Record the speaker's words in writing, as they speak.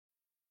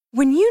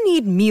When you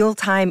need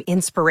mealtime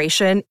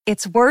inspiration,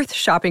 it's worth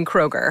shopping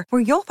Kroger,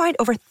 where you'll find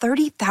over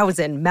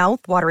 30,000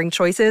 mouth-watering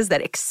choices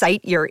that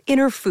excite your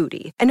inner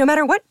foodie. And no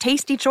matter what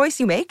tasty choice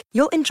you make,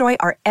 you'll enjoy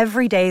our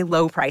everyday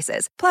low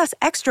prices, plus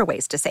extra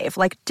ways to save,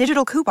 like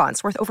digital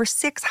coupons worth over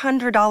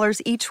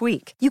 $600 each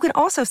week. You can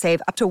also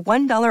save up to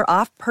 $1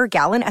 off per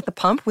gallon at the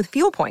pump with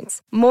fuel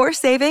points. More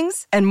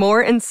savings and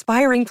more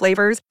inspiring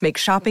flavors make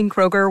shopping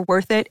Kroger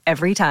worth it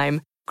every time.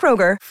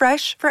 Kroger,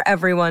 fresh for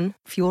everyone.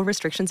 Fuel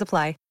restrictions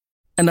apply.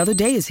 Another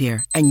day is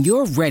here, and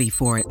you're ready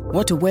for it.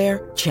 What to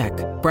wear? Check.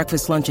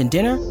 Breakfast, lunch, and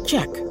dinner?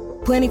 Check.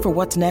 Planning for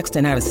what's next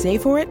and how to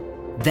save for it?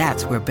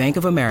 That's where Bank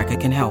of America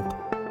can help.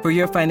 For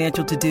your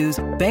financial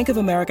to-dos, Bank of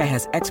America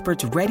has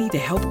experts ready to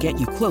help get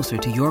you closer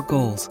to your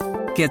goals.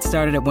 Get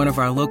started at one of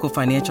our local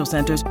financial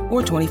centers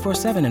or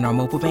 24/7 in our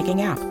mobile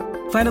banking app.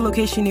 Find a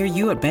location near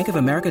you at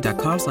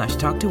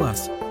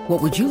bankofamerica.com/talktous.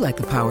 What would you like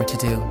the power to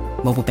do?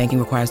 Mobile banking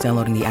requires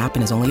downloading the app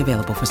and is only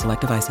available for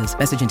select devices.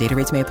 Message and data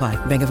rates may apply.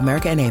 Bank of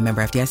America N.A.,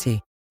 member FDIC.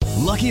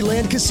 Lucky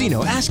Land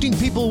Casino, asking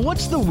people,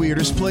 what's the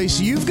weirdest place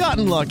you've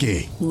gotten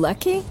lucky?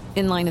 Lucky?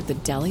 In line at the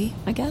deli,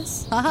 I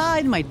guess? Aha,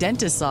 in my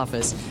dentist's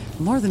office.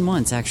 More than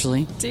once,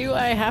 actually. Do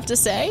I have to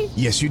say?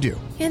 Yes, you do.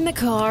 In the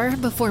car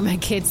before my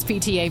kids'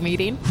 PTA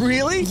meeting.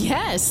 Really?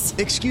 Yes.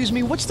 Excuse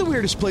me, what's the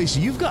weirdest place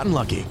you've gotten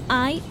lucky?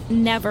 I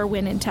never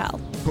win and tell.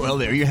 Well,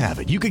 there you have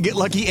it. You can get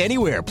lucky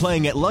anywhere,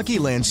 playing at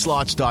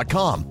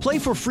LuckyLandSlots.com. Play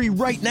for free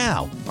right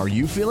now. Are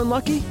you feeling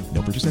lucky?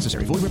 No purchase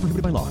necessary. Void where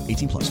prohibited by law.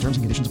 18+. Terms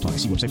and conditions apply.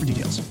 See website for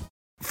details.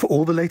 For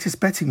all the latest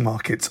betting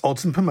markets,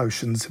 odds and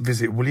promotions,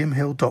 visit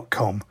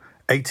WilliamHill.com.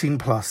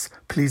 18+.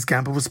 Please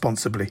gamble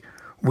responsibly.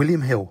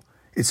 William Hill.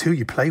 It's who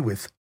you play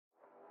with.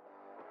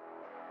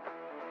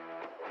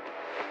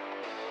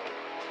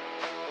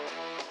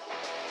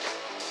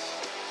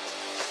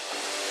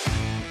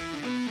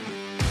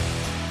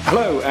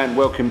 Hello and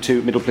welcome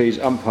to Middle Please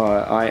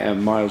Umpire. I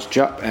am Miles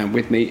Jupp, and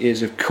with me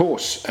is, of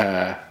course,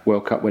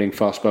 World Cup winning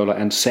fast bowler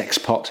and sex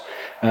pot,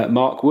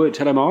 Mark Wood.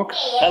 Hello, Mark.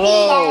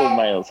 Hello,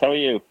 Miles. How are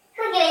you?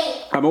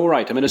 I'm all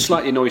right. I'm in a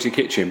slightly noisy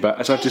kitchen, but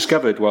as I've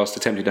discovered whilst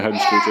attempting to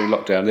homeschool during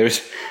lockdown, there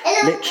is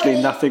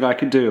literally nothing I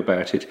can do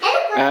about it.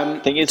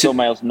 Thing is, though,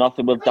 Miles,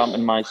 nothing will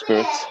dampen my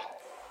spirits.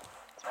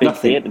 It's a big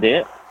Nothing. day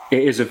today.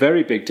 It is a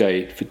very big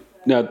day.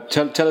 Now,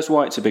 tell us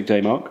why it's a big day,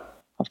 Mark.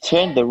 I've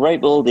turned the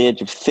ripe old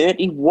age of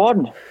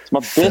 31. It's my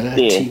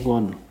birthday.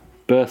 31.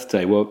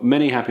 Birthday. Well,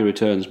 many happy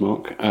returns,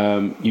 Mark.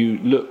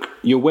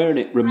 You're wearing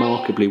it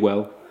remarkably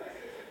well.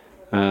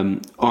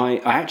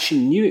 I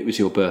actually knew it was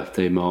your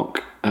birthday,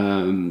 Mark,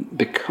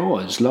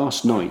 because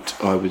last night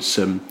I was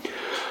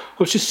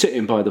just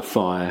sitting by the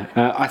fire.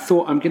 I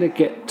thought I'll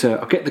get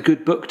the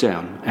good book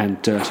down, and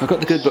so I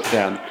got the good book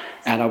down,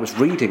 and I was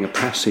reading a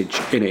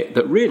passage in it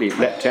that really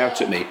leapt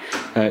out at me.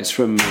 It's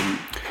from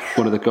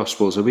one of the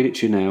Gospels. I'll read it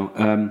to you now.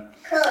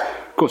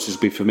 Of course, this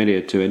will be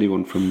familiar to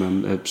anyone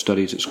from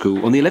studies at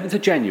school. On the 11th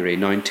of January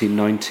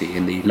 1990,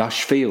 in the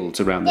lush fields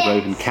around the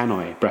Rowan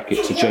Cannoy,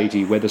 brackets the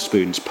J.D.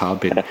 Wetherspoon's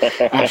pub in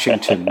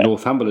Ashington,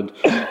 Northumberland,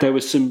 there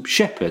was some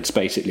shepherds,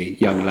 basically,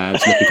 young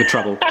lads looking for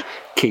trouble,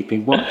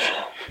 keeping watch.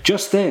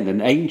 Just then,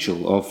 an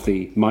angel of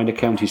the Minor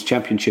Counties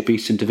Championship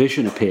Eastern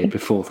Division appeared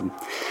before them,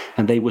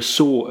 and they were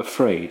sore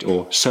afraid,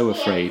 or so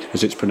afraid,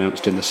 as it's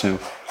pronounced in the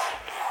south.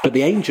 But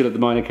the angel of the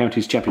Minor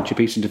Counties Championship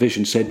Eastern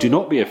Division said, "Do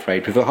not be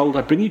afraid, for behold,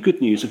 I bring you good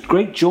news of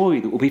great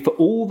joy that will be for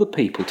all the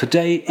people.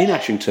 Today in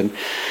Ashington,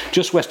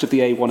 just west of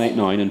the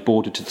A189 and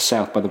bordered to the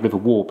south by the River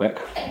Warbeck."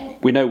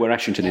 We know where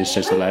Ashington is,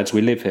 says the lads.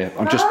 We live here.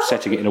 I'm just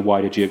setting it in a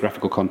wider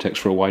geographical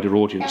context for a wider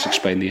audience,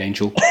 explained the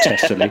angel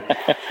testily.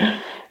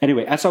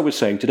 Anyway, as I was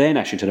saying, today in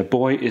Ashington, a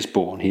boy is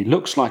born. He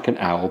looks like an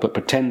owl, but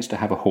pretends to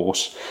have a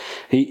horse.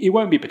 He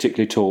won't be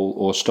particularly tall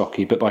or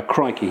stocky, but by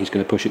crikey, he's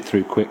going to push it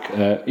through quick.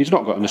 He's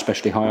not got an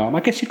especially high arm.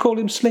 I guess you call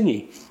him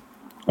Slingy.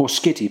 Or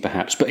Skitty,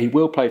 perhaps, but he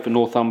will play for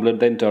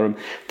Northumberland, then Durham,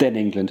 then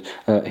England.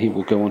 He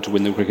will go on to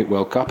win the Cricket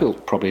World Cup. He'll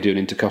probably do an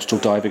intercostal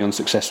diving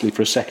unsuccessfully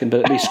for a second,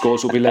 but at least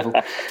scores will be level,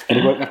 and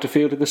he won't have to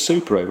field in the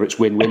Super Over. It's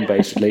win-win,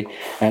 basically,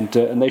 and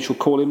they shall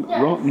call him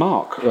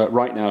Mark.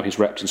 Right now he's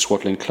wrapped in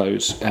swaddling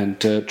clothes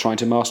and trying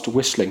to master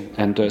whistling,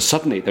 and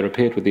suddenly there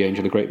appeared with the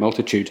angel a great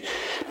multitude,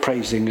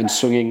 praising and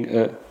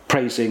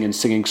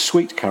singing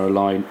Sweet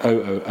Caroline, oh,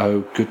 oh,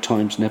 oh, good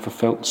times never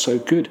felt so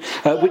good.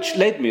 Which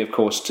led me, of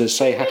course, to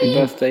say happy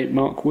birthday,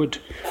 Mark Wood.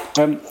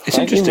 It's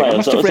interesting. I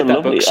must have read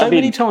that book so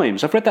many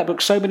times. I've read that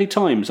book so many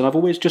times, and I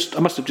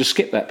must have just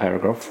skipped that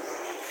paragraph.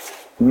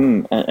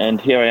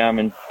 And here I am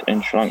in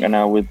Sri Lanka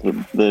now with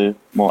the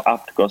more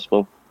apt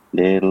gospel.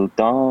 Little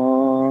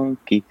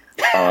donkey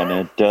on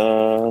a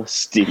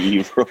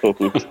dusty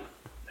road.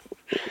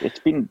 It's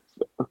been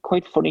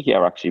quite funny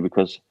here, actually,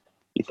 because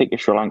you think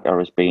of Sri Lanka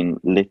as being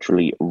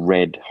literally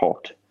red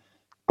hot,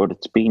 but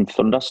it's been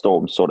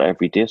thunderstorms sort of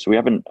every day, so we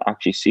haven't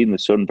actually seen the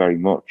sun very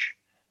much.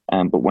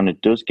 But when it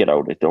does get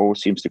out, it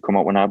always seems to come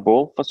out when I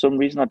bowl for some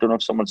reason. I don't know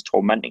if someone's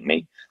tormenting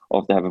me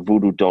or if they have a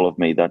voodoo doll of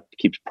me that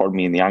keeps prodding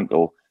me in the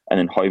ankle and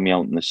then holding me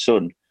out in the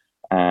sun.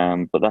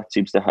 But that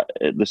seems to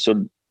the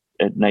sun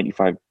at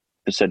 95%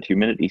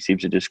 humidity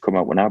seems to just come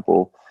out when I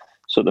bowl.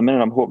 So at the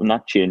minute, I'm hoping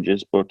that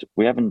changes, but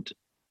we haven't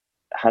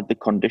had the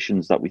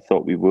conditions that we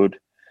thought we would.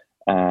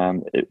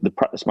 The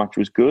practice match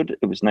was good.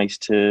 It was nice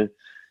to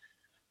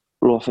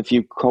blow off a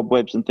few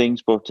cobwebs and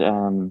things, but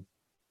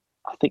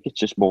I think it's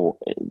just more.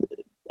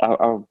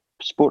 Our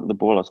sport of the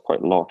ball has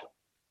quite a lot,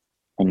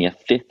 and your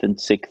fifth and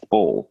sixth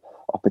ball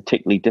are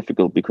particularly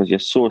difficult because you're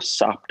so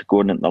sapped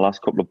going into the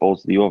last couple of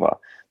balls of the over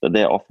that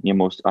they're often your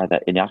most either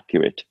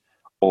inaccurate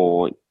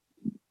or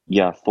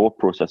your thought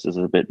process is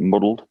a bit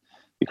muddled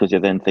because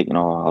you're then thinking,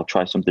 oh, I'll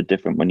try something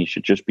different when you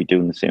should just be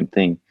doing the same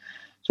thing.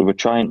 So we're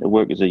trying to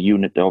work as a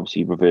unit to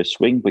obviously reverse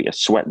swing, but you're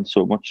sweating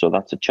so much, so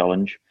that's a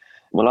challenge.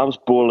 Well, I was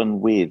bowling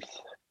with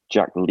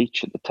Jack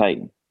Leach at the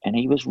time, and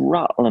he was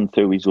rattling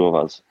through his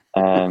overs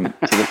to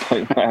the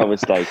point where I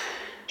was like,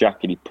 Jack,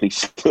 can you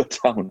please slow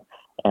down?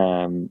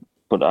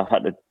 But I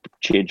had to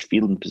change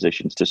fielding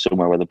positions to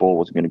somewhere where the ball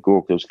wasn't going to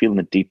go because I was feeling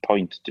a deep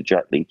point to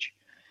Jack Leach,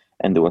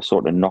 and they were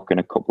sort of knocking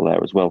a couple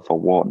there as well for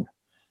one.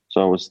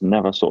 So I was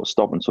never sort of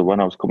stopping. So when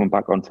I was coming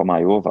back on for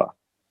my over,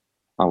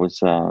 I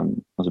was a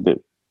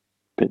bit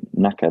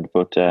knackered,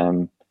 but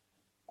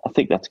I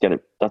think that's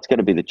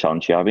gonna be the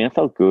challenge here. I mean, I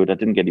felt good. I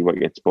didn't get any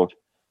wickets, but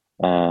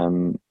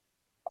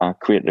I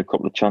created a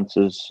couple of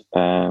chances,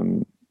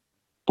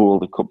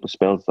 bowled a couple of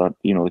spells that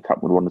the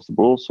captain would want us to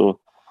bowl.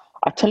 So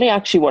I tell you,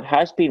 actually, what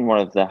has been one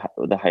of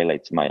the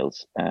highlights,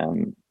 Miles,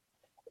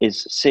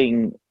 is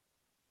seeing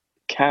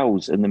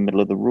cows in the middle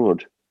of the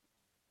road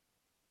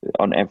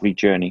on every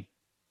journey.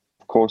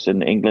 Of course,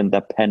 in England,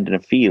 they're penned in a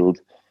field,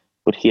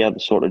 but here they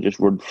sort of just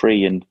run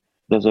free. And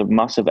there's a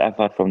massive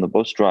effort from the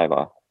bus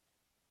driver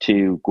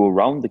to go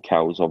around the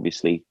cows,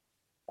 obviously.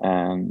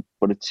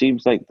 But it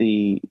seems like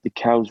the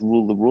cows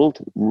rule the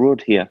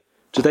road here.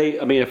 Do they,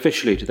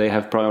 officially, do they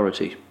have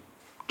priority?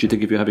 Do you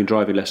think if you're having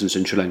driving lessons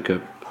in Sri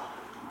Lanka,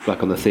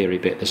 like on the theory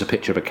bit, there's a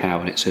picture of a cow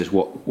and it says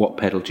what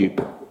pedal do you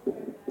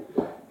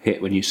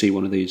hit when you see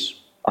one of these?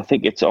 I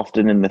think it's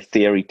often in the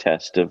theory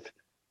test of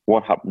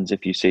what happens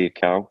if you see a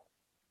cow.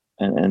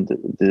 And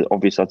the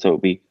obvious answer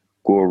would be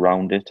go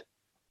around it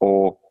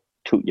or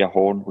toot your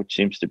horn, which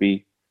seems to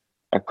be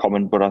a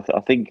common. But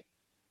I think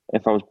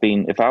if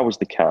I was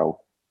the cow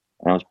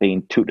and I was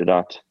being tooted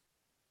at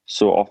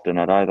so often,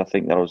 I'd either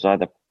think that I was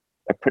either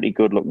a pretty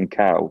good looking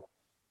cow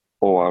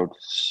or I would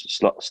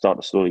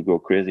start to slowly go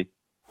crazy.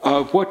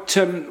 What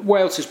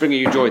else is bringing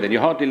you joy then?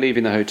 You're hardly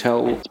leaving the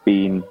hotel. It's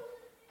been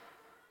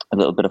a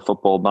little bit of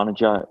Football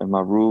Manager in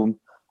my room,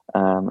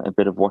 a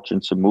bit of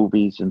watching some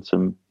movies and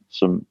some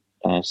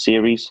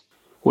series.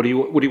 What are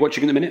you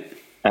watching at the minute?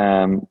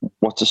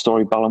 What's the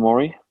story,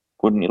 Balamory?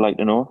 Wouldn't you like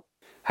to know?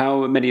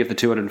 How many of the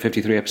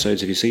 253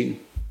 episodes have you seen?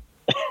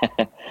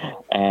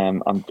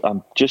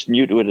 I'm just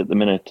new to it at the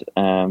minute.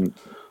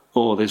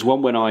 There's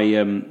one when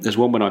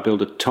I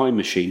build a time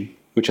machine,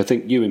 which I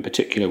think you in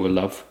particular will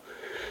love,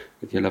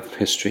 with your love of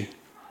history.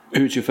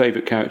 Who's your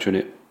favourite character in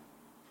it?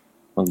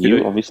 Well,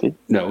 you obviously.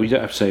 No, you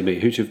don't have to say me.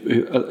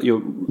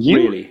 You?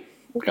 Really?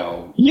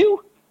 Oh,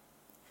 you?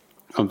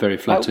 I'm very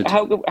flattered.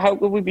 How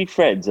could we be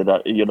friends and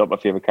you're not my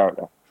favourite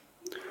character?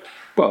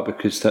 Well,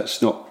 because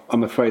that's not.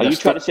 I'm afraid. Are you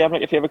trying to say I'm not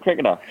your favourite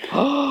cricketer?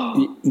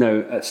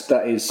 No,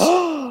 that is.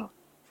 Oh,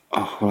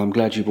 well, I'm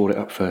glad you brought it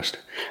up first.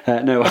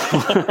 No.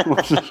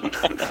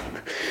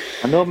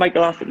 I know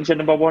Michael Atherton's your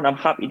number one. I'm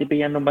happy to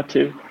be a number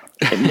two.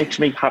 It makes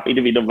me happy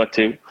to be number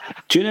two.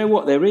 Do you know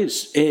what there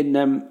is in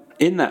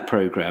that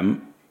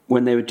programme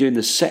when they were doing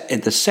the set?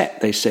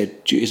 They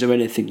said, "Is there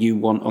anything you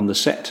want on the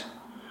set?"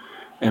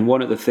 And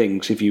one of the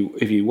things, if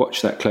you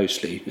watch that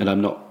closely, and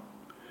I'm not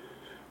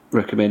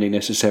recommending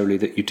necessarily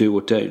that you do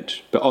or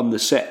don't, but on the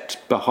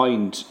set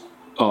behind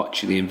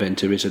Archie the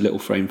Inventor is a little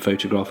frame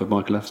photograph of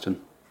Michael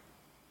Atherton.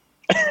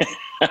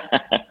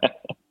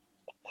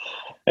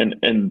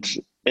 and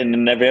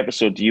in every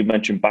episode, do you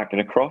mention back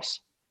and across?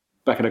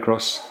 Back and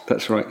across,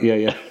 that's right.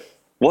 Yeah.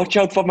 Watch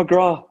out for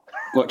McGrath.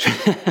 Watch.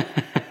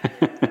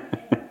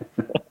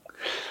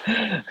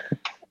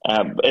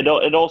 In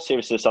all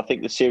seriousness, I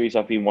think the series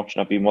I've been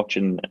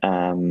watching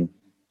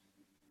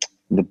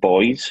The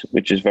Boys,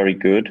 which is very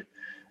good.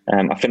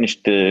 I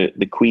finished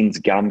the Queen's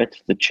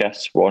Gambit, the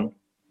chess one,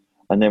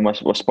 and then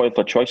we're spoiled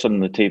for choice on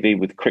the TV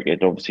with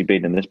cricket, obviously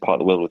being in this part of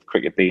the world with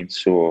cricket being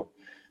so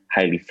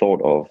highly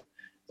thought of.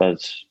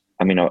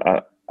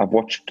 I've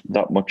watched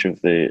that much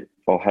of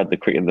had the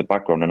cricket in the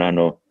background, and I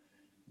know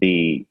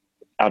the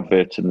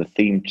adverts and the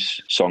theme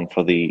song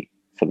for the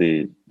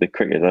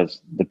cricket.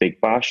 There's the Big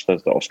Bash,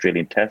 there's the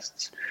Australian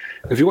Tests.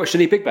 Have you watched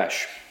any Big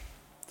Bash?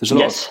 There's a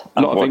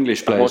lot of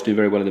English players do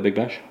very well in the Big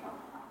Bash.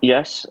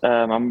 Yes,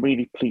 I'm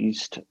really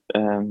pleased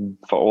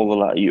for all the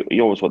lads.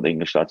 You always want the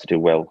English lads to do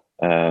well.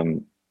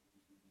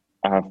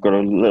 I've got a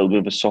little bit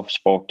of a soft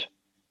spot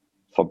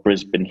for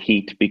Brisbane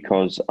Heat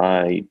because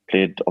I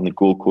played on the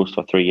Gold Coast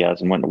for 3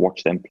 years and went to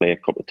watch them play a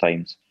couple of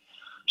times.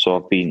 So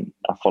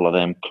I follow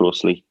them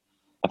closely.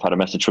 I've had a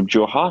message from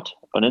Joe Hart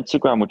on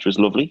Instagram, which was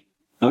lovely.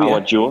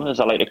 Our Joe, as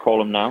I like to call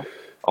him now,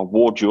 or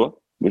War Joe.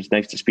 It was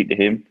nice to speak to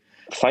him.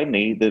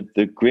 Finally,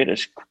 the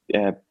greatest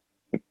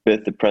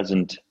birthday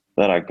present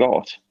that I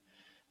got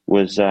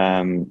was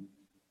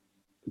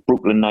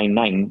Brooklyn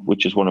Nine-Nine,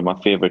 which is one of my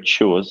favourite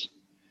shows.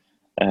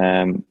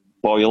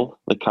 Boyle,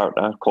 the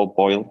character called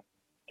Boyle,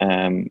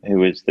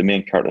 who is the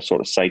main character,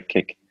 sort of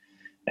sidekick.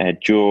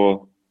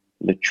 Joe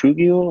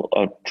Truglio,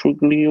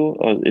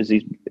 or is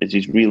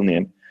his real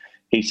name?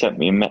 He sent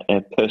me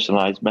a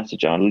personalised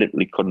message, and I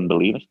literally couldn't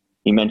believe it.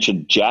 He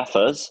mentioned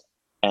Jaffas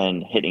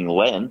and hitting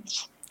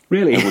lengths,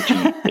 really, which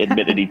he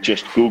admitted he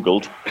just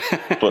Googled.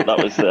 But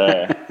that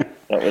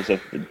was a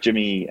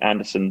Jimmy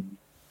Anderson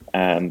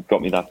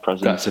got me that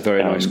present. That's a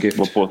very nice gift.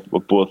 We're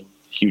both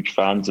huge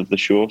fans of the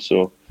show,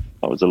 so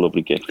that was a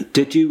lovely gift.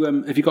 Did you?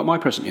 Have you got my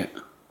present yet?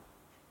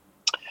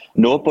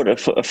 No, but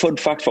a fun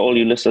fact for all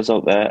you listeners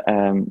out there: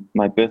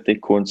 my birthday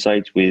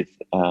coincides with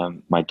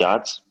my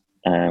dad's.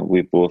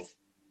 We're both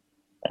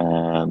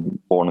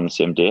born on the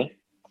same day.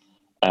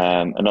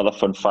 Another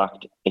fun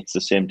fact: it's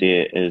the same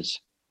day as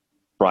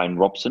Brian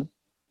Robson.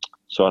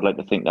 So I'd like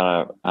to think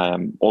that I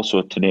am also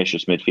a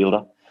tenacious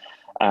midfielder.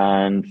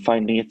 And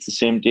finally, it's the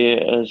same day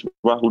as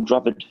Rahul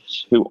Dravid,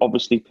 who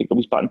obviously picked up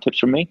his batting tips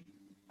from me.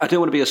 I don't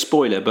want to be a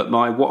spoiler, but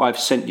what I've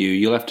sent you,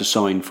 you'll have to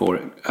sign for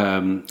it.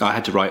 I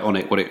had to write on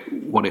it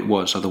what it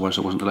was, otherwise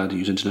I wasn't allowed to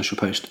use International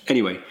Post.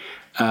 Anyway,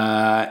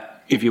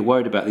 if you're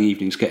worried about the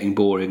evenings getting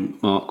boring,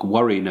 Mark,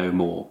 worry no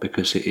more,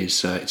 because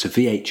it's a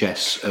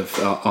VHS of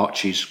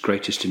Archie's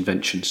greatest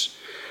inventions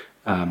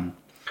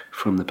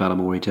from the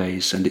Balamory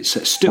days, and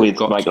it's still with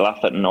got Michael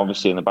Atherton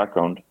obviously in the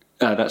background.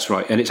 That's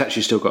right, and it's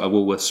actually still got a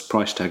Woolworths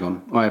price tag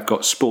on. I have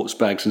got sports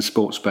bags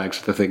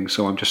of the thing,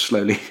 so I'm just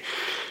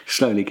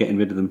slowly getting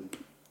rid of them.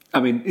 I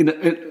mean,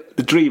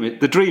 the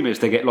dream is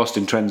they get lost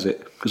in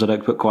transit because I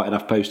don't put quite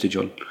enough postage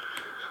on.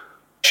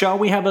 Shall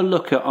we have a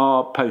look at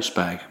our post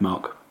bag,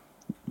 Mark?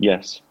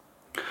 Yes,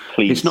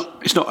 please.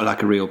 It's not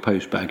like a real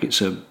post bag.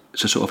 It's a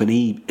sort of an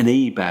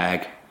e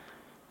bag,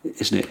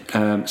 isn't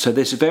it? So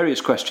there's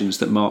various questions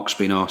that Mark's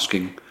been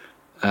asking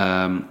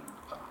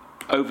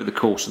over the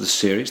course of the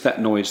series.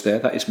 That noise there,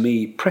 that is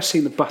me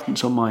pressing the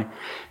buttons on my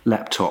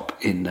laptop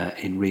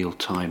in real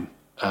time.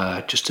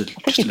 Just a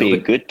be a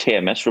good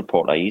TMS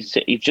reporter.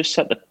 You've just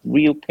set the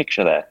real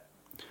picture there.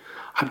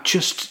 I'm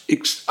just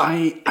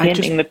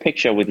painting the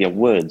picture with your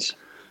words.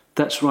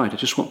 That's right. I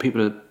just want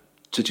people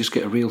to just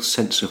get a real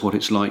sense of what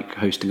it's like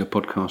hosting a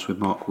podcast with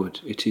Mark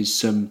Wood. It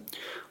is.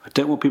 I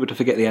don't want people to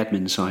forget the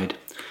admin side.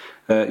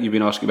 You've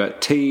been asking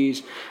about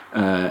teas,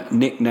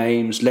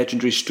 nicknames,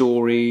 legendary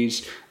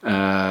stories.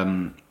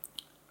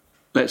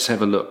 Let's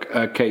have a look.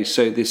 Okay,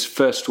 so this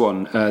first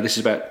one, this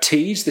is about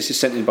teas. This is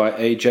sent in by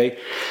AJ.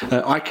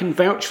 I can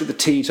vouch for the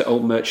teas at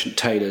Old Merchant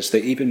Taylor's.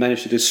 They even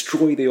managed to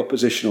destroy the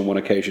opposition on one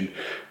occasion,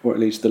 or at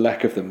least the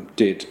lack of them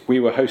did. We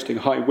were hosting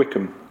High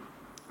Wycombe,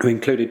 who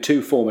included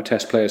 2 former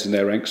Test players in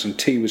their ranks, and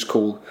tea was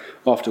called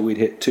after we'd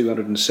hit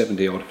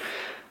 270 odd.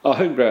 Our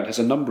home ground has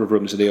a number of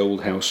rooms in the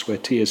old house where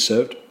tea is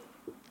served.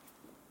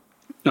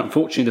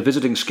 Unfortunately, the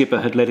visiting skipper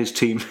had led his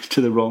team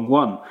to the wrong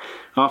one.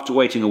 After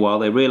waiting a while,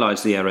 they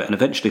realised the error and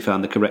eventually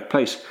found the correct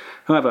place.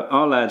 However,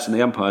 our lads and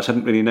the umpires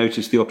hadn't really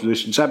noticed the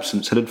opposition's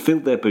absence and had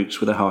filled their boots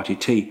with a hearty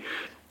tea.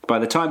 By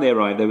the time they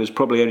arrived, there was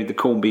probably only the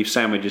corned beef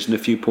sandwiches and a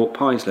few pork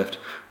pies left.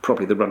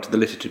 Probably the run to the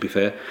litter, to be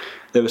fair.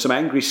 There were some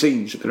angry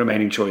scenes at the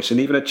remaining choice, and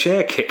even a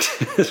chair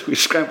kicked as we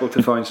scrambled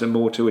to find some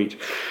more to eat.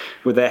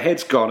 With their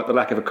heads gone at the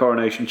lack of a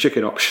coronation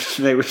chicken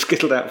option, they were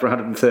skittled out for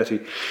 130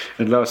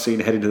 and last seen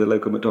heading to the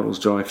local McDonald's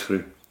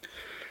drive-through.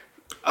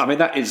 I mean,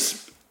 that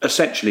is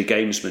essentially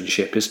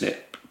gamesmanship, isn't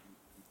it?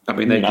 I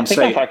mean, I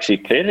think I've actually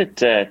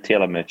played at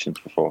Taylor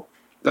Merchants before.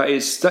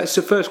 That's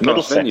the first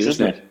class venue,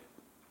 isn't it?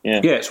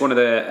 Yeah, it's one of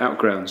their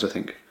outgrounds, I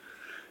think.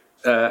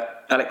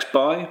 Alex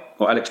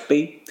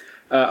B.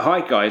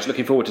 Hi guys,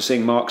 looking forward to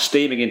seeing Mark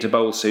steaming into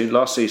bowl soon.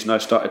 Last season I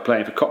started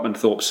playing for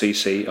Cotmanthorpe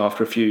CC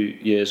after a few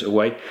years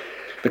away.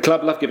 The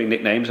club love giving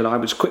nicknames, and I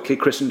was quickly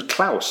christened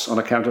Klaus on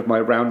account of my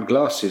round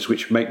glasses,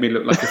 which make me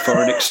look like a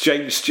foreign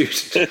exchange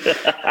student.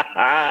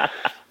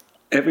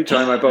 Every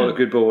time I bowl a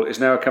good ball, it's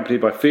now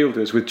accompanied by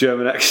fielders with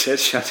German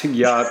accents shouting,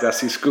 "Ja,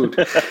 das ist gut."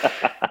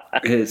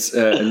 Here's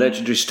a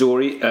legendary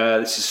story.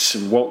 This is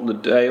from Walton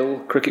Dale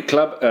Cricket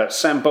Club.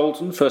 Sam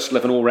Bolton, first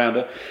 11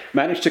 all-rounder,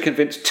 managed to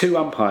convince 2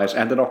 umpires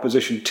and an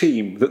opposition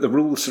team that the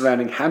rules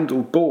surrounding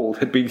handled ball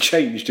had been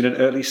changed in an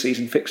early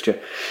season fixture.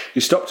 He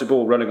stopped a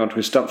ball running onto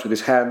his stumps with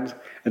his hand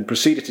and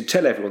proceeded to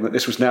tell everyone that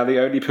this was now the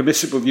only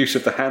permissible use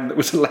of the hand that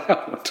was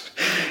allowed.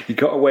 He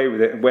got away with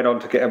it and went on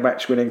to get a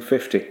match-winning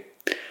 50.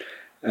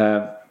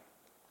 That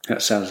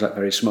sounds like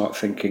very smart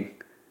thinking.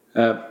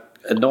 A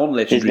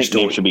non-legendary story. His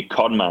nickname should be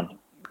Conman.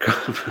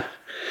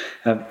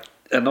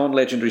 A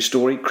non-legendary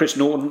story. Chris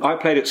Norton. I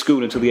played at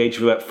school until the age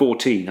of about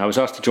 14. I was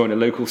asked to join a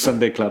local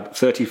Sunday club.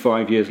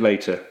 35 years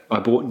later, I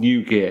bought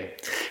new gear.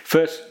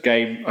 First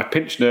game, I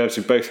pinched nerves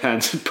in both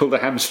hands and pulled a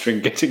hamstring,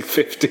 getting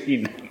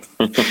 15.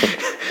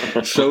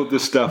 Sold the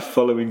stuff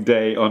following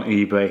day on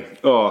eBay.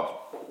 Oh,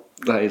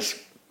 that is...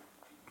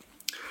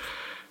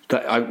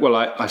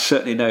 I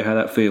certainly know how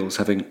that feels.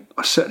 I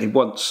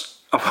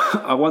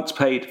once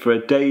paid for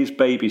a day's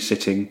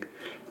babysitting,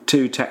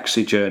 2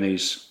 taxi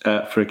journeys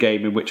for a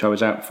game in which I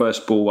was out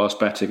first ball whilst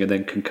batting and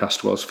then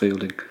concussed whilst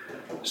fielding.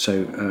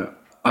 So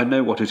I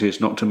know what it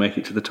is not to make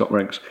it to the top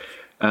ranks.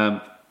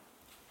 A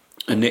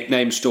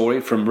nickname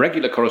story from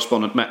regular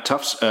correspondent Matt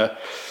Tufts.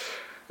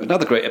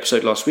 Another great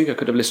episode last week. I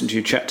could have listened to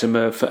you chat to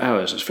Merv for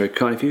hours. That's very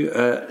kind of you.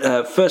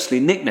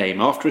 Firstly,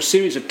 nickname. After a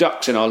series of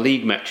ducks in our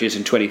league matches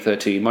in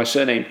 2013, my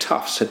surname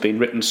Tufts had been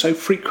written so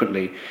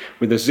frequently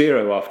with a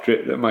 0 after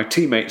it that my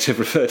teammates have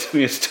referred to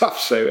me as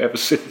Tufso ever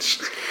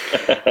since.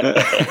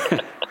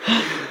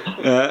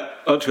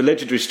 Onto a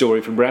legendary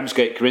story from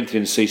Ramsgate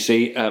Corinthians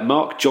CC.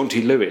 Mark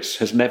Jonty Lewis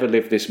has never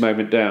lived this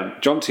moment down.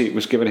 Jonty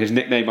was given his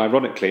nickname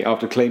ironically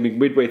after claiming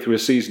midway through a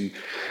season,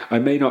 I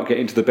may not get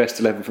into the best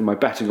 11 for my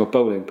batting or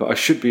bowling, but I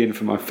should be in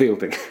for my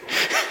fielding.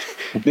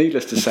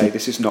 Needless to say,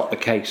 this is not the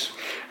case.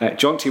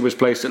 Jonty was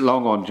placed at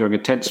long on during a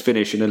tense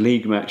finish in a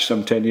league match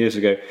some 10 years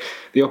ago.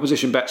 The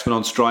opposition batsman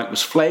on strike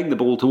was flaying the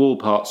ball to all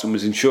parts and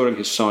was ensuring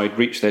his side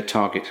reached their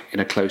target in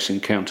a close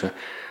encounter.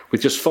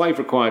 With just 5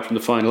 required from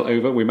the final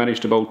over, we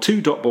managed to bowl 2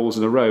 dot balls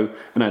in a row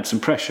and add some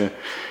pressure.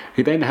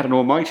 He then had an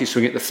almighty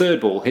swing at the third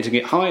ball, hitting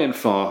it high and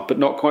far, but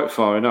not quite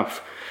far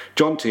enough.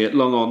 Jonty, at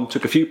long on,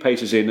 took a few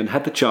paces in and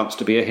had the chance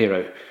to be a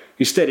hero.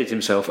 He steadied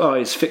himself,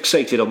 eyes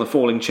fixated on the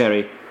falling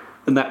cherry,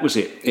 and that was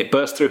it. It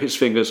burst through his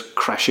fingers,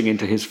 crashing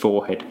into his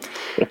forehead.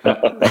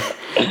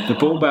 The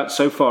ball bounced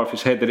so far off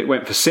his head that it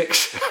went for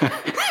 6.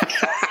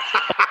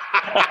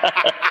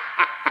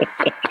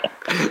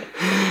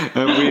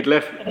 And we'd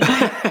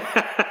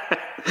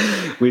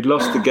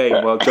lost the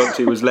game while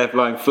Jonty was left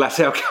lying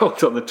flat out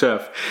cold on the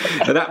turf.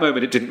 At that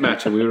moment it didn't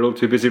matter. We were all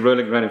too busy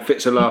rolling around in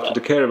fits of laughter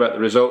to care about the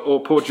result or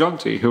poor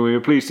Jonty, who we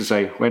were pleased to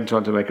say went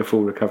on to make a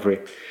full recovery.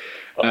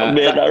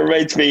 That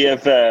reminds me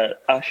of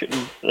Ashton,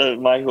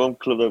 my home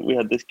club. We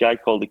had this guy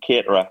called the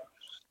caterer.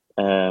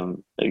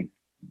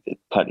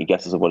 Apparently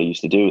guesses of what he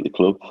used to do at the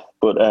club.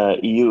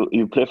 But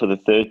you play for the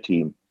third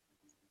team.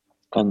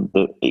 And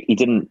he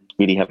didn't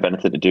really have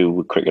anything to do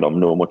with cricket or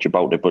know much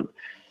about it, but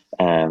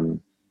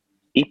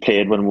he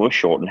played when we were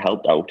short and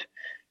helped out.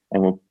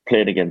 And we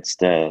played against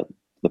the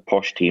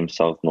posh team,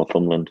 South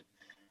Northumberland,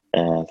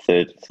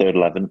 third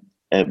 11.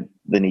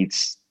 They need,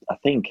 I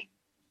think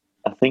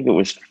it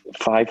was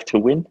 5 to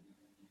win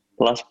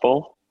last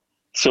ball.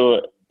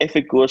 So if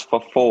it goes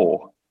for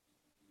 4,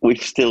 I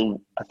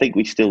think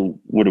we still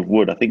would have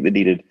won. I think they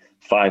needed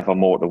 5 or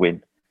more to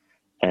win.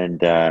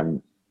 And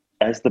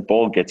as the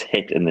ball gets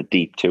hit in the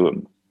deep to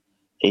him,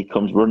 he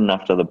comes running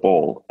after the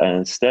ball, and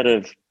instead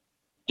of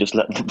just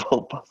letting the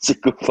ball bounce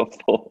and go for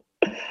 4,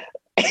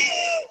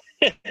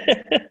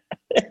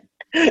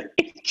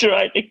 he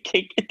tried to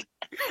kick it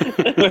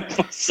and went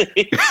for 6.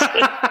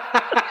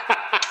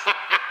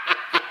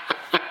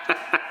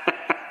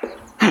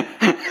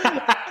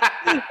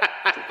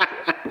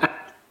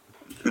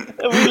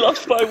 And we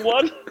lost by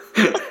 1.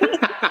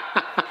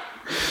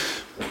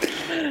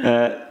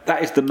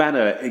 That is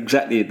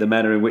exactly the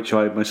manner in which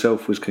I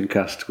myself was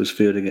concussed, was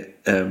fielding it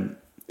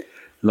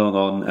long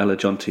on Ella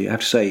Jonty. I have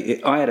to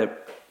say, I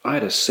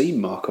had a seam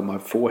mark on my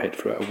forehead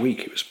for about a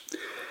week. It was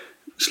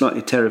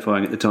slightly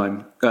terrifying at the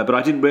time, but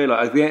I didn't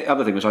realise. The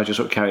other thing was I just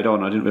sort of carried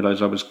on. I didn't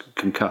realise I was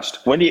concussed.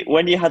 When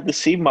you had the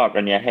seam mark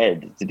on your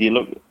head, did you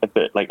look a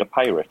bit like a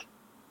pirate?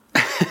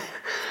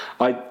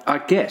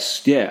 I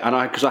guess, yeah,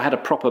 and because I had a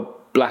proper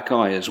black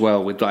eye as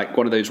well, with like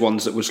one of those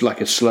ones that was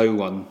like a slow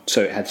one,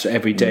 so it had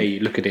every day you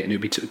look at it and it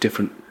would be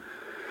different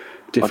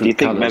Or do you think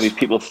colours. maybe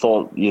people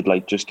thought you'd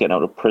like just getting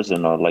out of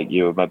prison, or like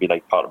you were maybe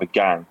like part of a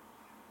gang?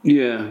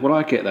 Yeah, well,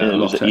 I get that a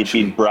lot. You'd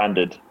been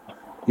branded.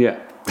 Yeah,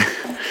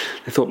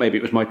 they thought maybe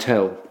it was my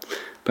tell.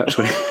 Perhaps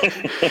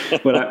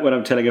when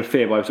I'm telling a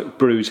fib, I sort of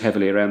bruise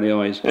heavily around the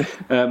eyes.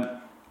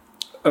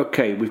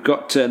 Okay, we've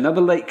got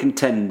another late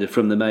contender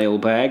from the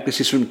mailbag.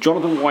 This is from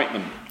Jonathan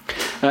Whiteman.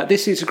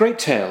 This is a great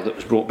tale that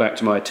was brought back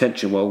to my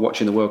attention while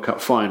watching the World Cup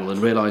final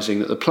and realising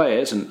that the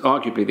players, and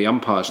arguably the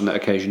umpires on that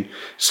occasion,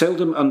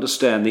 seldom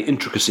understand the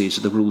intricacies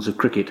of the rules of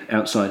cricket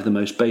outside of the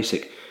most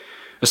basic.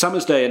 A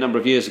summer's day a number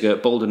of years ago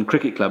at Bolden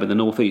Cricket Club in the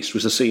North East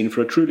was the scene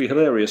for a truly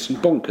hilarious and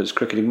bonkers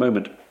cricketing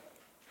moment.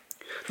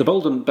 The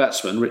Bolden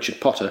batsman, Richard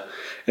Potter,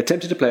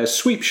 attempted to play a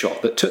sweep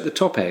shot that took the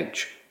top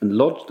edge and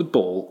lodged the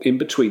ball in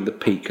between the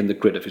peak and the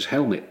grid of his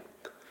helmet.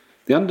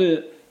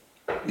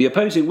 The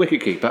opposing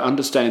wicketkeeper,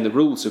 understanding the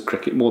rules of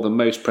cricket more than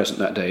most present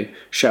that day,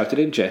 shouted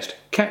in jest,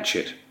 "Catch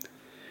it."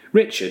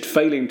 Richard,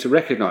 failing to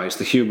recognise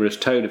the humorous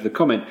tone of the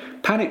comment,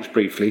 panicked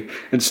briefly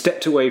and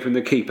stepped away from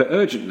the keeper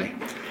urgently.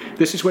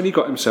 This is when he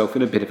got himself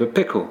in a bit of a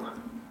pickle.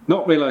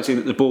 Not realising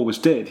that the ball was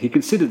dead, he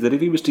considered that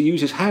if he was to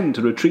use his hand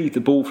to retrieve the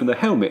ball from the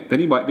helmet,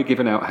 then he might be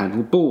given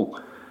out-handled ball.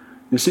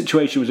 The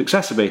situation was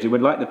exacerbated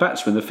when, like the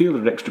batsman, the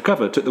fielder at extra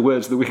cover took the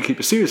words of the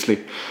wicketkeeper seriously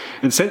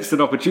and sensed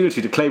an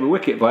opportunity to claim a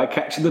wicket by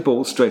catching the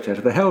ball straight out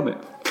of the helmet.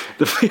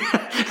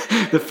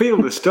 The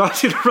fielder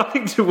started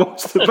running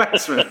towards the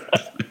batsman.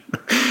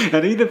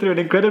 And either through an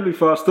incredibly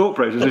fast thought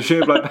process or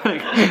sheer blind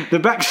panic, the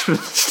batsman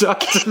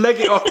started to leg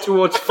it off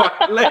towards fine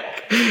leg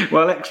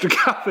while extra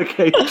cover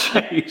gave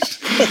chase.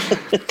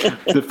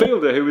 The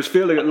fielder, who was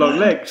fielding at long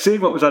leg,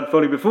 seeing what was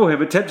unfolding before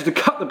him, attempted to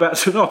cut the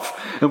batsman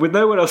off, and with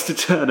nowhere else to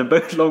turn and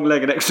both long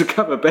leg and extra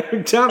cover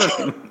bearing down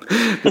on him,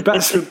 the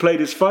batsman played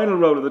his final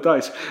roll of the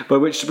dice by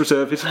which to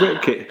preserve his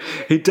wicket.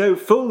 He dove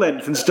full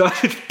length and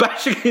started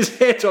bashing his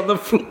head on the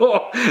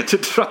floor to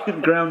try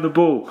and ground the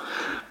ball.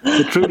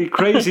 A truly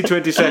crazy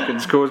 20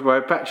 seconds caused by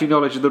a patchy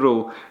knowledge of the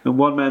rule and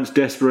one man's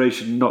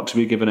desperation not to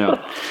be given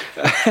out.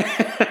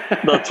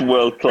 That's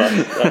world class.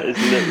 That is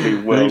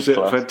literally world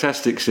class.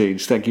 Fantastic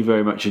scenes. Thank you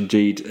very much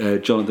indeed,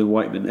 Jonathan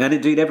Whiteman, and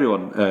indeed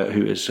everyone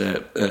who has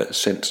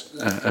sent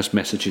us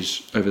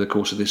messages over the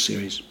course of this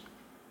series.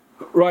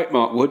 Right,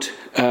 Mark Wood,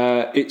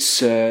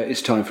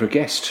 it's time for a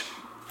guest.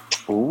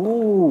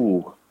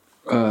 Ooh.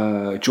 Do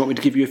you want me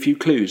to give you a few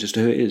clues as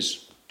to who it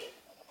is?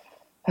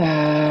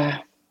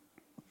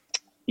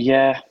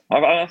 Yeah,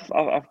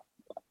 I've,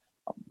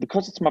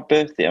 because it's my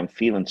birthday, I'm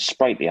feeling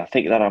sprightly. I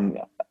think that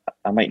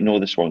I might know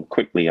this one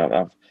quickly.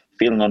 I'm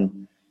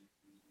feeling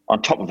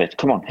on top of it.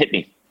 Come on, hit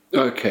me.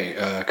 Okay,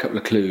 a couple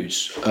of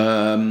clues.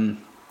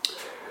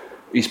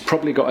 He's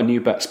probably got a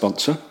new bat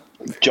sponsor.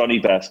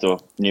 Johnny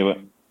Bairstow, knew it.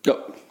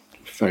 Oh,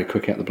 very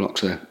quick out the blocks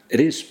there.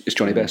 It's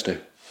Johnny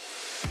Bairstow.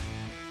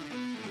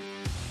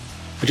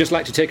 I'd just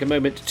like to take a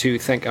moment to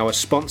thank our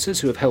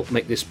sponsors who have helped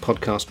make this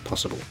podcast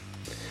possible.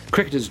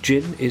 Cricketer's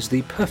Gin is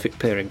the perfect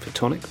pairing for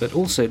tonic, but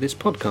also this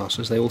podcast,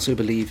 as they also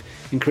believe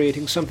in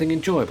creating something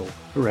enjoyable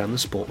around the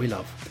sport we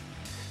love.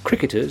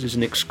 Cricketers is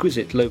an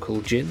exquisite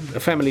local gin, a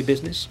family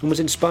business, and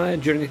was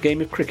inspired during a game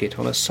of cricket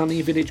on a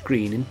sunny village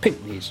green in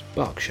Pinkneys,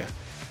 Berkshire.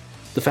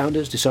 The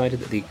founders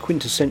decided that the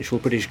quintessential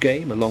British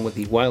game, along with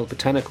the wild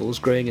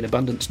botanicals growing in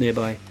abundance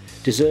nearby,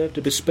 deserved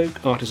a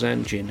bespoke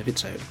artisan gin of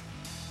its own.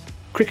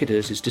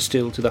 Cricketers is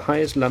distilled to the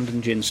highest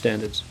London gin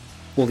standards.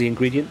 All the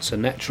ingredients are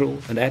natural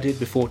and added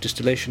before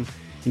distillation,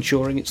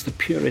 ensuring it's the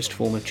purest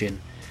form of gin,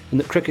 and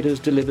that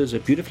Cricketers delivers a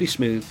beautifully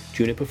smooth,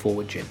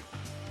 juniper-forward gin.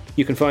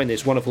 You can find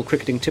this wonderful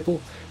cricketing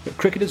tipple at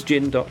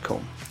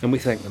cricketersgin.com, and we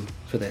thank them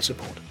for their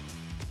support.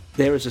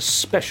 There is a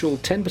special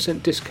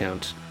 10%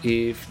 discount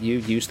if you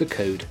use the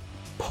code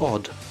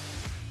POD.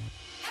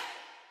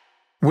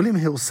 William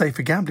Hill's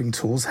safer gambling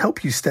tools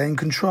help you stay in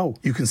control.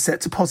 You can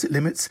set deposit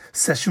limits,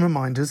 session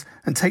reminders,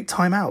 and take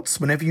time-outs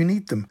whenever you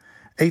need them.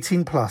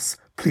 18 plus.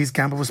 Please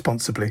gamble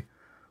responsibly.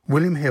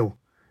 William Hill.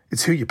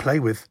 It's who you play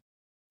with.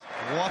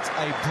 What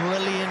a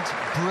brilliant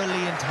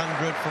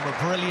 100 from a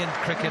brilliant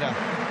cricketer.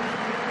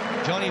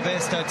 Johnny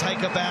Bairstow, take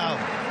a bow.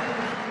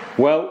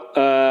 Well,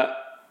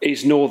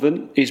 he's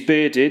northern, he's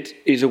bearded,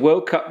 he's a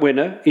World Cup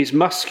winner, he's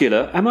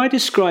muscular. Am I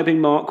describing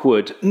Mark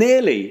Wood?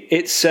 Nearly.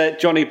 It's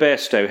Johnny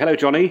Bairstow. Hello,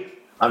 Johnny.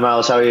 Hi,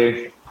 Miles. How are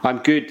you? I'm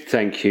good,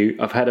 thank you.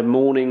 I've had a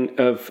morning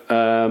of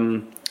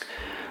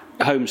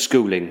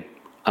homeschooling,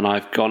 and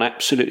I've gone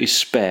absolutely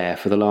spare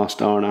for the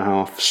last hour and a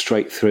half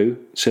straight through.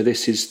 So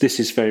this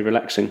is very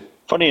relaxing.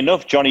 Funny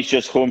enough, Johnny's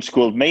just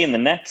homeschooled me in the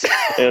nets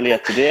earlier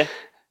today.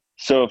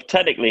 So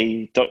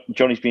technically,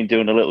 Johnny's been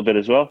doing a little bit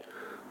as well.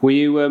 Were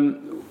you?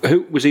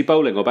 Who was he,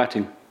 bowling or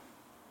batting?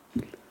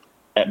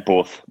 At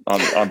both.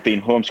 I've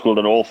been homeschooled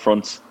at all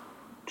fronts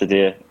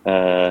today.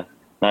 Now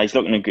he's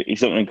looking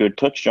a good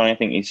touch, Johnny. I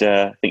think he's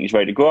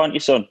ready to go, aren't you,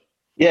 son?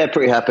 Yeah,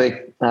 pretty happy.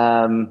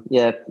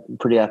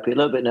 Pretty happy. A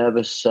little bit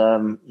nervous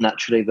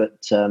naturally, but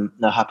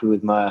no, happy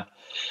with my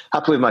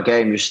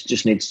game.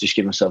 Just need to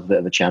give myself a bit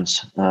of a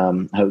chance.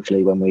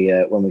 Hopefully, when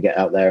we get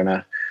out there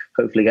and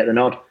hopefully get the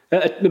nod.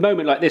 At the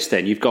moment like this,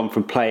 then you've gone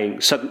from playing.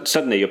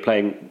 Suddenly, you're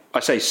playing. I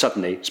say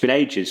suddenly. It's been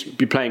ages.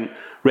 You're playing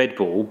red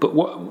ball, but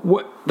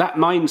what that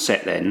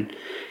mindset then?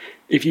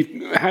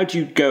 How do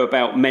you go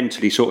about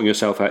mentally sorting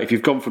yourself out? If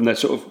you've gone from the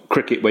sort of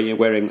cricket where you're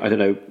wearing, I don't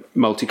know,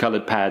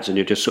 multicoloured pads and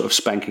you're just sort of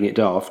spanking it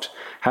daft,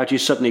 how do you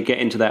suddenly get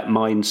into that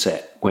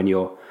mindset when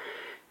you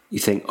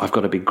think, I've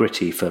got to be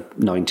gritty for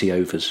 90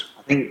 overs?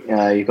 I think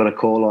you've got to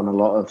call on a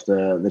lot of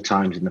the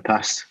times in the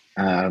past.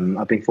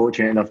 I've been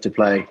fortunate enough to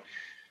play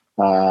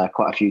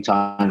quite a few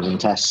times in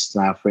tests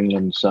now for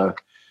England, so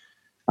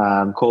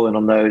calling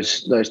on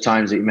those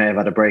times that you may have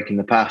had a break in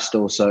the past.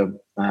 Also,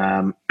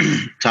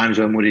 times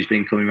when Woody's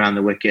been coming around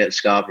the wicket at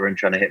Scarborough and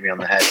trying to hit me on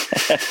the head,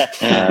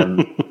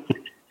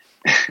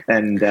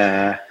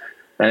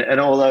 and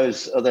all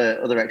those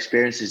other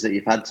experiences that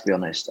you've had. To be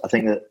honest, I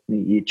think that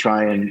you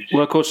try and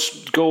of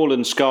course, Gaul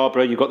and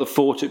Scarborough. You've got the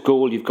fort at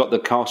Gaul. You've got the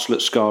castle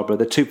at Scarborough.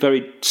 They're two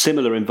very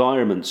similar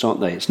environments, aren't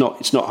they? It's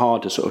not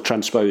hard to sort of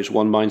transpose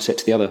one mindset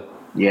to the other.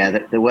 Yeah,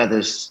 the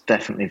weather's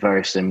definitely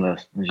very similar,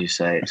 as you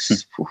say.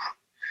 It's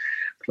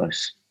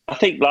close. I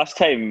think last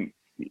time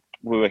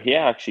we were here,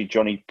 actually,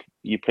 Johnny,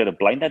 you played a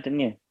blinder, didn't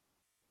you?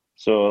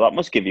 So that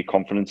must give you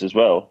confidence as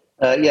well.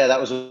 Yeah, that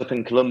was up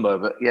in Colombo,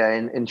 but yeah,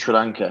 in Sri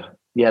Lanka.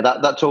 Yeah,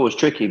 that's always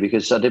tricky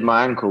because I did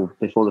my ankle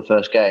before the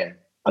first game.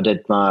 I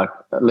did my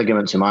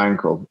ligaments in my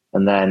ankle,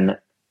 and then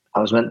I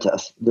was meant to.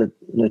 The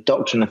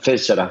doctor and the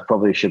phys said I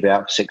probably should be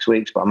out for 6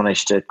 weeks, but I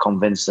managed to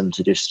convince them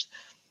to just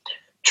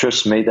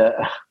trust me that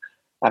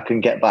I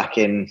can get back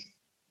in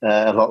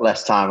a lot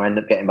less time. I end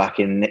up getting back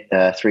in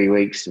 3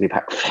 weeks to be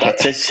back fit.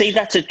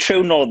 That's a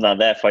true northerner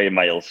there for you,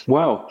 Miles.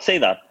 Wow. See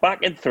that,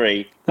 back in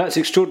 3. That's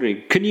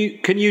extraordinary. Can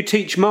you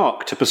teach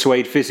Mark to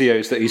persuade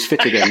physios that he's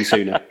fit again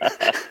sooner?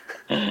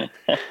 I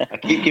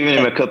keep giving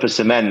him a cup of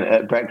cement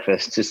at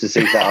breakfast just to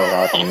see if that'll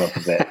harden him up a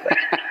bit.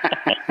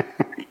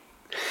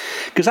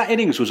 Because that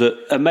innings was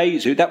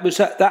amazing. That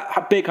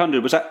big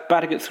 100, was that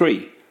batting at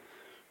 3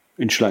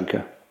 in Sri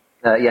Lanka?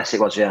 Yes,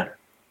 it was, yeah.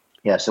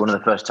 Yeah, so one of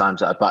the first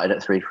times that I batted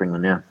at 3 for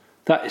England, yeah.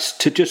 That is,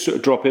 to just sort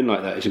of drop in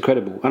like that is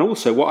incredible. And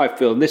also what I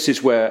feel, and this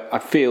is where I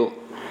feel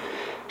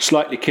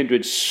slightly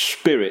kindred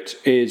spirit,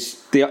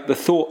 is the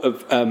thought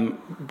of,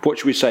 what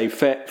should we say,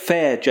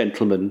 fair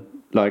gentlemen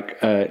like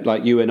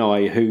you and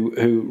I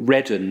who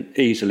redden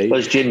easily.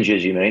 Those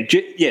gingers, you mean?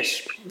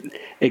 Yes,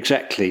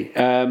 exactly.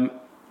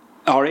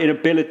 Our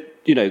inability,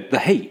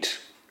 the heat.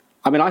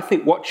 I mean, I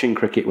think watching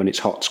cricket when it's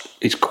hot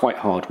is quite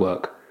hard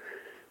work.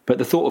 But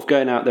the thought of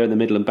going out there in the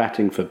middle and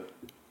batting for,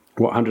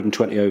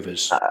 120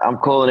 overs? I'm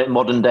calling it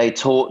modern day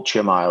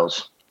torture,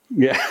 Miles.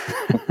 Yeah.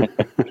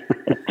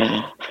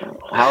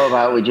 How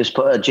about we just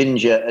put a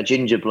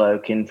ginger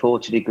bloke in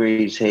 40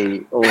 degrees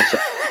heat, also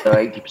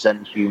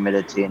 80%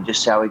 humidity, and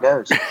just see how he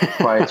goes.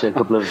 Prior to a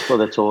couple of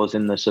other tours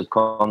in the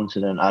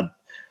subcontinent, I'd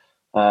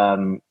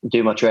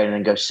do my training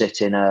and go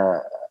sit in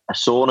a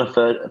sauna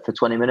for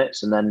 20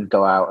 minutes and then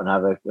go out and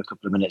have a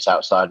couple of minutes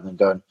outside and then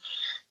go and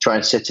try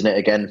and sit in it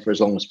again for as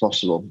long as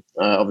possible.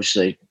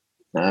 Obviously,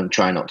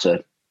 try not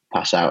to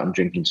pass out and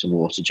drinking some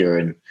water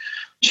during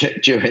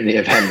the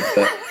event,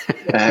 but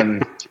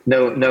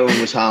no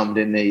one was harmed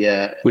in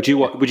the. Would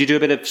you do a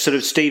bit of sort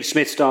of Steve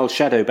Smith style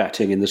shadow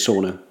batting in the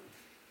sauna,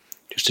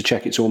 just to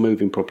check it's all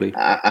moving properly?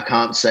 I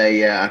can't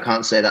say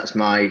that's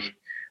my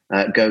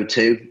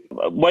go-to.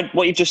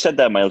 What you just said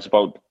there, Miles,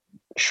 about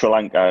Sri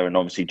Lanka and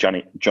obviously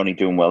Johnny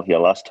doing well here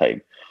last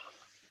time.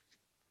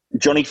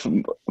 Johnny,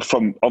 from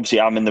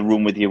obviously, I'm in the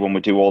room with you when we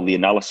do all the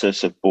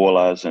analysis of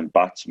bowlers and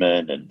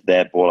batsmen and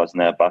their bowlers and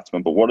their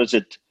batsmen. But what does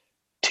it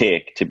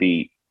take to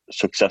be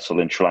successful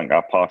in Sri Lanka,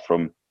 apart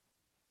from,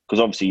 because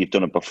obviously you've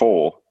done it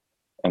before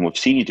and we've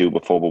seen you do it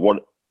before,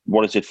 but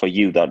what is it for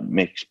you that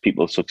makes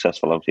people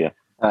successful out here?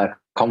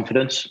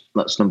 Confidence.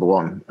 That's number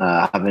one.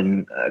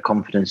 Having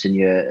confidence in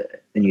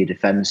your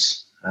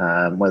defence,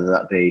 whether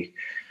that be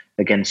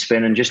against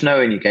spin, and just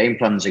knowing your game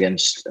plans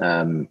against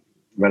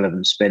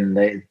relevant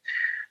spin.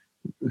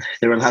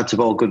 They're allowed to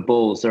bowl good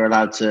balls. They're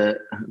allowed to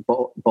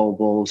bowl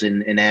balls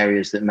in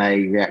areas that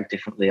may react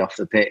differently off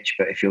the pitch.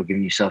 But if you're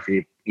giving yourself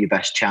your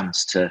best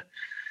chance to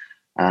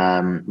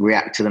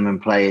react to them and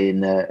play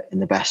in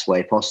the best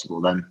way possible,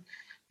 then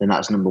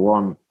that's number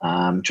one.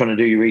 Trying to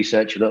do your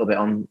research a little bit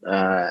on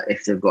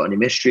if they've got any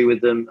mystery with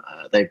them.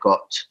 They've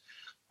got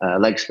a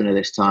leg spinner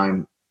this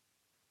time,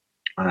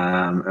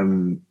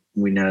 and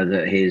we know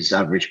that his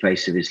average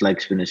pace of his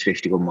leg spinner is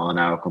 51 mile an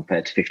hour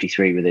compared to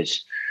 53 with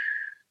his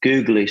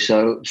googly.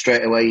 So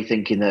straight away you're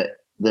thinking that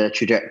the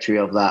trajectory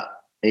of that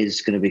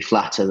is going to be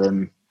flatter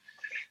than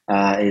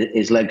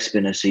his leg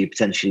spinner. So you're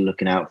potentially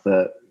looking out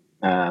for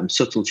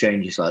subtle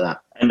changes like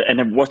that.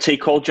 And what's he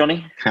called,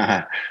 Johnny?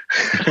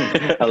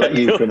 I'll let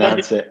you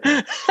pronounce it.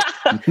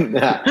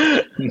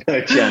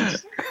 No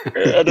chance.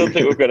 I don't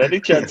think we've got any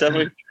chance, have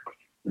we?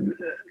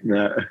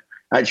 No.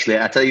 Actually,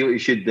 I tell you what you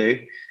should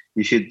do.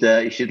 You should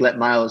let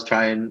Miles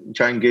try and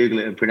Google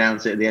it and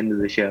pronounce it at the end of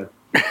the show.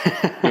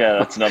 Yeah,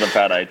 that's not a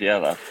bad idea,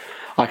 though.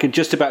 I can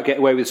just about get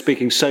away with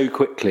speaking so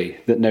quickly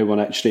that no one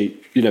actually,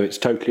 it's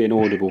totally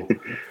inaudible.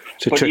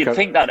 But you'd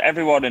think that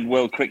everyone in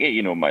world cricket,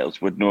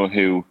 Miles, would know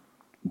who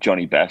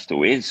Johnny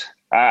Bairstow is.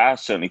 I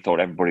certainly thought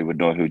everybody would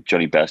know who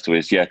Johnny Bairstow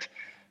is, yet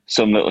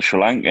some little Sri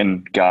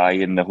Lankan guy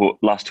in the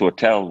last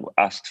hotel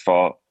asked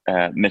for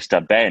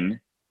Mr.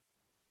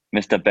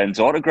 Ben's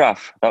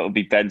autograph. That would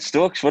be Ben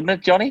Stokes, wouldn't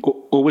it, Johnny?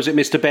 Or was it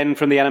Mr. Ben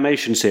from the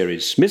animation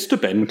series?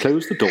 Mr. Ben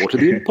closed the door to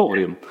the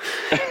Emporium.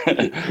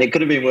 It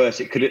could have been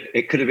worse. It could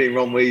have been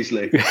Ron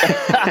Weasley.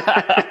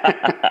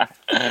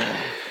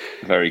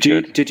 Very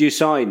good. Did you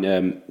sign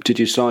Ben,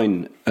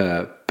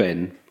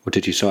 or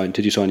did you sign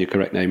your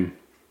correct name?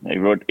 He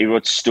wrote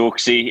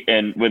Stokesy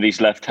in with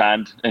his left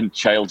hand in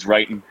child's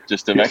writing,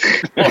 just to make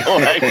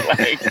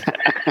it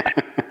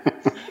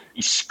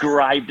he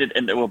scribed it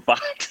into a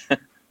bat.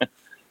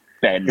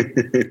 Ben.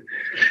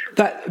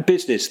 That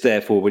business,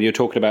 therefore, when you're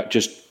talking about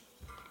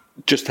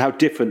just how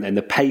different then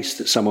the pace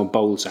that someone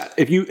bowls at.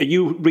 Are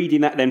you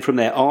reading that then from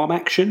their arm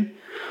action,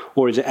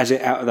 or is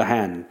it out of the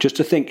hand? Just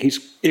to think,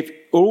 if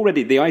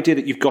already the idea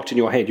that you've got in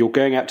your head, you're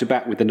going out to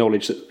bat with the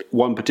knowledge that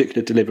one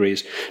particular delivery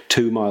is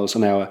 2 miles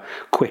an hour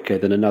quicker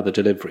than another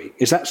delivery.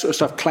 Is that sort of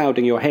stuff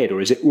clouding your head,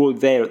 or is it all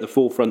there at the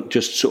forefront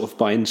just sort of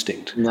by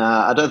instinct? No,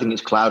 I don't think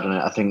it's clouding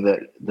it. I think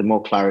that the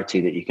more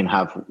clarity that you can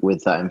have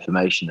with that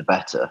information, the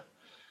better.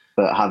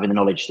 But having the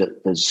knowledge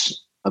that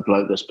there's a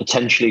bloke that's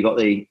potentially got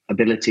the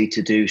ability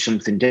to do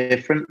something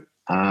different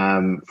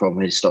from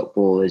his stock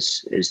ball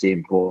is the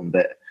important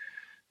bit.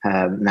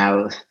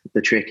 Now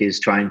the trick is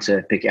trying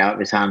to pick it out of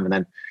his hand, and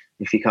then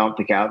if you can't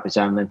pick it out of his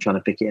hand, then trying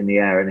to pick it in the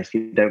air. And if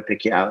you don't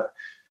pick it out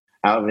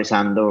out of his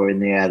hand or in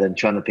the air than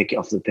trying to pick it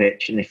off the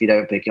pitch. And if you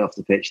don't pick it off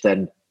the pitch,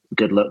 then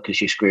good luck because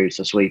you're screwed,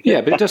 so sweep it.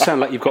 Yeah, but it does sound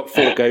like you've got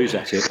 4 goes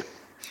at it.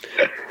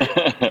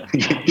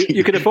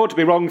 You can afford to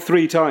be wrong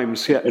 3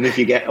 times. Yeah. And if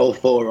you get all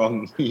 4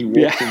 wrong, you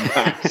walk him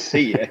back.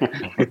 See ya.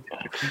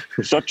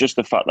 It's not just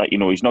the fact that,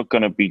 he's not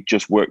going to be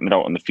just working it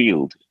out on the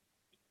field.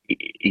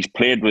 He's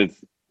played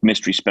with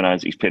mystery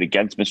spinners. He's played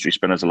against mystery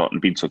spinners a lot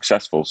and been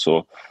successful.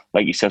 So,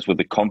 like he says, with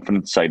the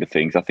confidence side of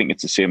things, I think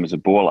it's the same as a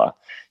bowler.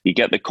 You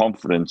get the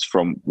confidence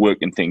from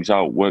working things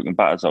out, working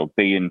batters out,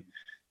 being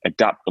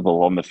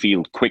adaptable on the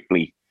field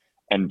quickly.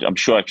 And I'm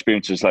sure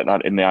experiences like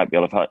that in the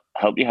IPL have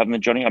helped you, haven't they,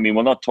 Johnny? I mean,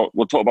 we'll talk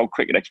about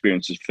cricket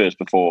experiences first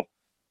before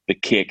the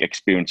cake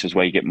experiences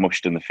where you get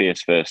mushed in the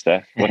face first.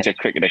 What's your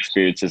cricket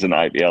experiences in the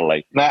IPL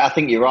like? Mate, I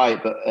think you're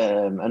right, but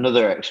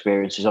another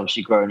experience is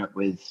obviously growing up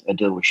with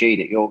Adil Rashid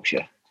at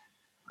Yorkshire.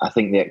 I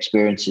think the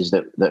experiences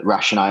that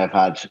Rash and I have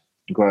had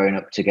growing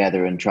up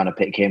together and trying to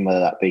pick him,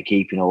 whether that be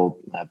keeping or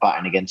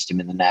batting against him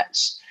in the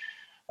nets,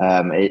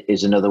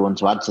 is another one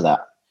to add to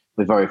that.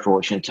 We're very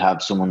fortunate to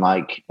have someone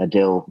like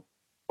Adil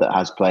that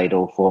has played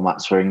all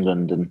formats for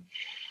England, and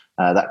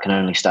that can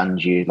only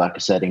stand you, like I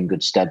said, in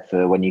good stead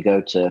for when you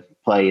go to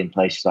play in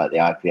places like the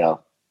IPL.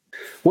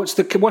 What's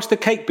the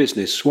cake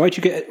business? Why'd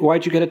you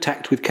get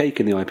attacked with cake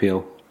in the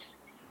IPL?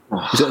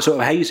 Is that a sort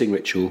of hazing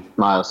ritual?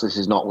 Miles, this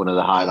is not one of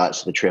the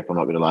highlights of the trip, I'm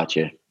not going to lie to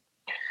you.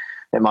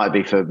 It might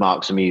be for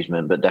Mark's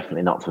amusement, but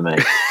definitely not for me.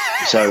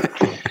 So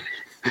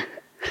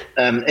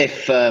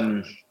if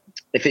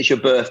it's your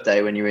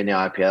birthday when you're in the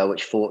IPL,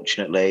 which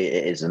fortunately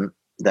it isn't,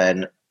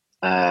 then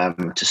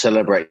to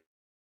celebrate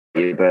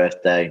your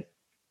birthday,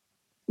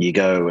 you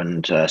go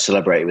and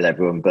celebrate it with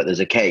everyone, but there's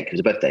a cake, there's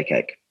a birthday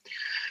cake.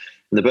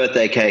 And the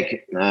birthday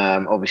cake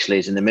obviously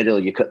is in the middle.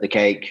 You cut the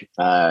cake,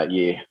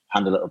 you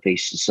hand a little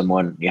piece to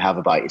someone, you have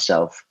a bite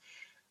yourself,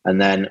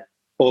 and then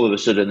all of a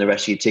sudden the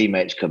rest of your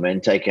teammates come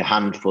in, take a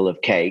handful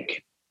of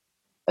cake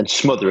and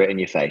smother it in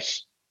your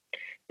face.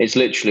 It's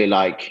literally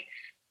like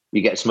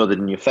you get smothered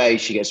in your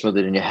face, you get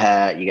smothered in your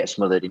hair, you get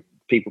smothered in,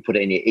 people put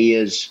it in your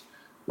ears.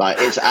 Like,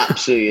 it's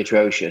absolutely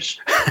atrocious.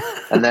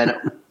 And then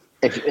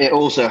if it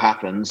also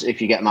happens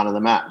if you get man of the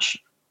match.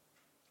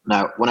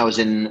 Now, when I was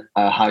in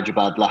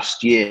Hyderabad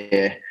last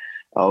year,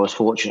 I was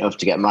fortunate enough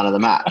to get man of the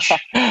match.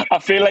 I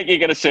feel like you're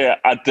going to say,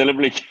 I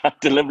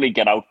deliberately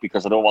get out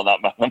because I don't want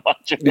that man of the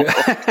match. Yeah.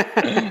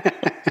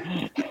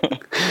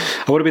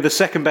 I want to be the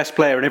second best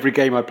player in every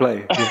game I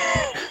play.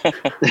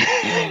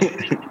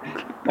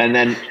 And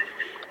then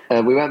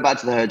we went back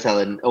to the hotel,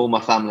 and all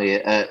my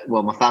family,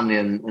 my family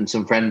and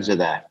some friends are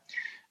there.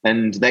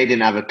 And they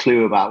didn't have a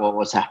clue about what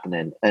was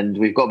happening. And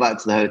we've got back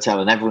to the hotel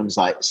and everyone's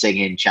like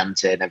singing,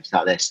 chanting, everything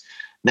like this.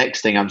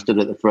 Next thing, I'm stood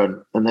at the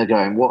front and they're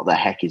going, what the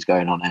heck is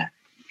going on here?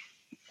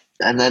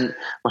 And then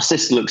my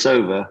sister looks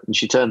over and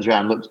she turns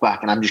around, looks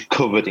back, and I'm just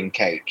covered in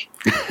cake,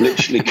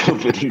 literally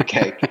covered in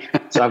cake.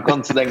 So I've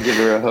gone to then give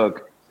her a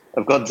hug.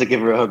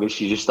 And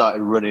she just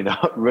started running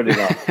up.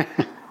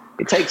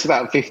 It takes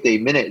about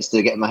 15 minutes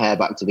to get my hair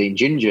back to being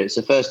ginger. It's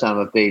the first time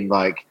I've been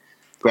like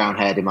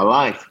brown-haired in my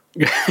life.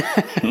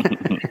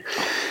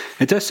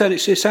 It does sound. It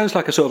sounds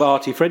like a sort of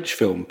arty French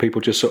film. People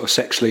just sort of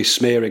sexually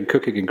smearing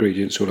cooking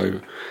ingredients all over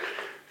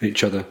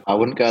each other. I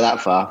wouldn't go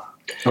that far.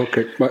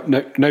 Okay,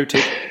 right,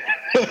 noted.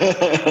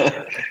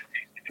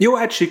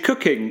 You're actually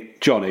cooking,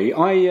 Johnny.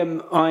 I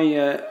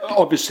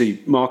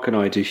obviously Mark and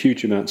I do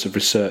huge amounts of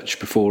research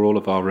before all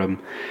of our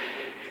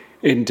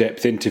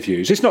in-depth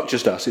interviews. It's not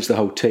just us; it's the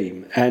whole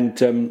team.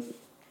 And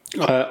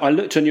I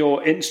looked on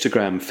your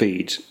Instagram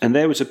feed, and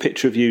there was a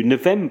picture of you,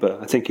 November,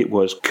 I think it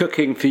was,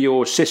 cooking for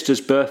your sister's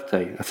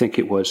birthday. I think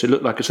it was. It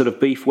looked like a sort of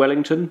beef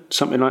Wellington,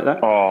 something like that.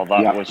 Oh,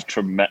 that was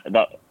tremendous.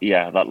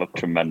 That looked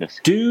tremendous.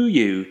 Do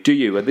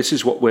you? And this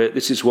is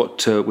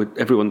what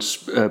everyone's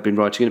been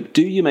writing in.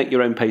 Do you make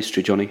your own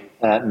pastry, Johnny?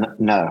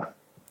 No.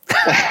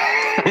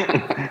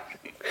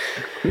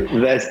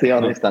 That's the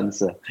honest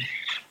answer.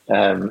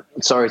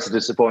 Sorry to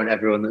disappoint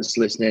everyone that's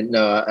listening.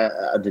 No,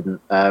 I didn't.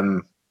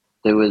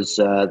 There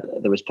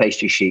was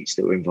pastry sheets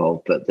that were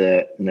involved, but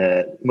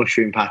the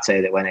mushroom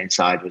pate that went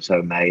inside was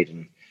homemade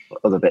and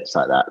other bits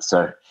like that.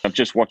 So I've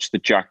just watched the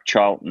Jack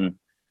Charlton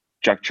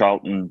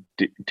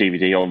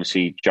DVD.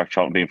 Obviously, Jack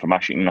Charlton being from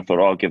Ashington, I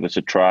thought, I'll give this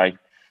a try.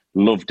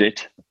 Loved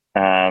it.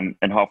 And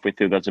halfway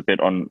through, there's a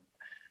bit on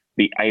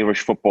the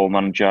Irish football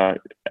manager,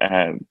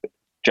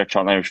 Jack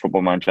Charlton, Irish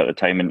football manager at the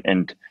time,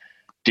 and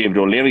David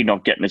O'Leary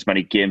not getting as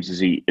many games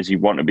as he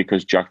wanted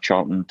because Jack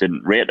Charlton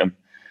didn't rate him.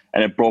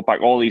 And it brought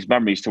back all these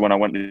memories to when I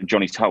went to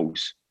Johnny's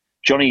house.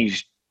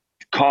 Johnny's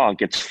car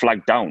gets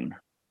flagged down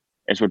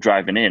as we're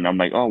driving in. I'm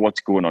like, oh,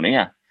 what's going on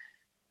here?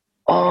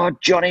 Oh,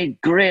 Johnny,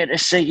 great to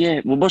see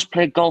you. We must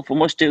play golf. We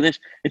must do this.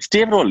 It's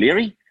David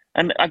O'Leary.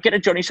 And I get to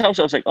Johnny's house.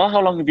 I was like, oh,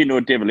 how long have you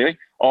known David O'Leary?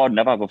 Oh,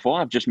 never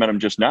before. I've just met him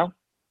just now.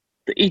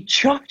 He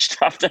charged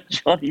after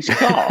Johnny's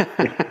car.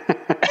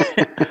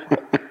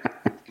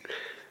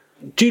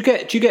 Do you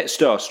get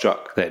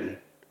starstruck then?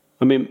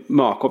 I mean,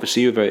 Mark,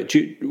 obviously you're very...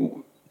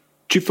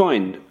 Do you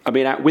find, I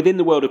mean, within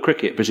the world of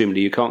cricket,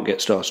 presumably you can't get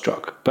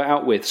starstruck, but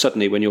out with,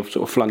 suddenly when you're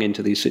sort of flung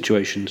into these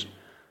situations?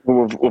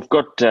 Well, we've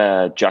got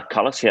Jack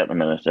Callis here at the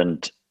minute,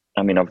 and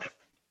I mean,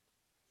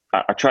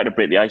 I tried to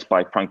break the ice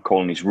by prank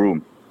calling his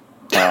room,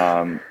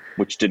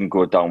 which didn't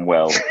go down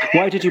well.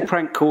 Why did you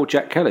prank call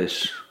Jack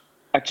Callis?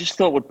 I just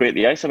thought we'd break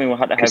the ice. I mean, we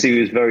had to have... Because he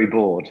was very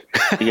bored.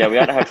 Yeah, we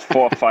had to have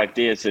 4 or 5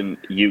 days in...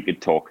 You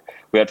could talk.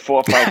 We had 4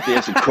 or 5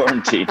 days in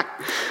quarantine,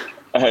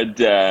 and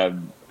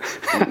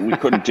we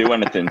couldn't do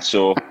anything.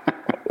 So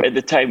at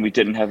the time, we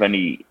didn't have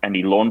any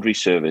laundry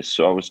service.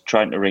 So I was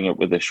trying to ring up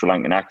with a Sri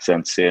Lankan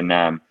accent saying,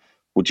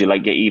 would you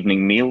like your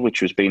evening meal,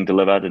 which was being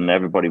delivered? And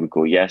everybody would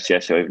go, yes,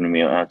 evening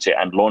meal. And I'd say,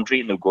 and laundry?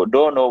 And they'd go,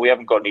 no, we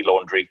haven't got any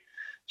laundry.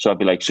 So I'd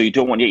be like, so you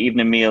don't want your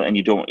evening meal and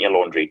you don't want your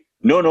laundry?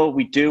 No,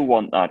 we do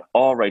want that.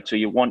 All right, so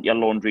you want your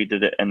laundry,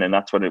 did it? And then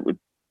that's when it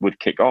would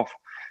kick off.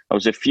 I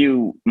was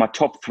my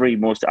top 3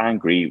 most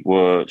angry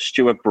were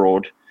Stuart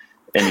Broad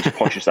in his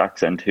poshest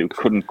accent, who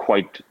couldn't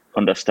quite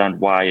understand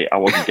why I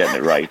wasn't getting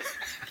it right.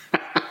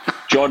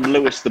 John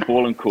Lewis, the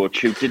bowling coach,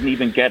 who didn't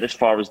even get as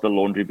far as the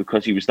laundry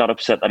because he was that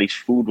upset that his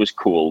food was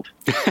cold,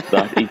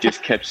 that he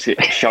just kept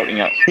shouting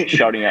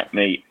at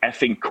me,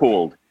 effing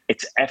cold.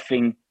 It's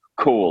effing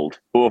cold,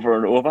 over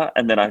and over.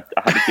 And then I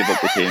had to give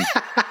up with him.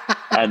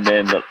 And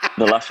then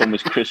the last one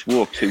was Chris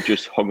Wokes, who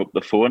just hung up the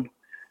phone.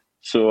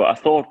 So I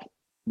thought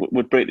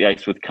we'd break the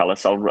ice with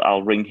Callis.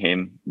 I'll ring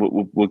him.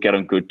 We'll get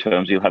on good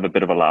terms. He'll have a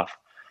bit of a laugh.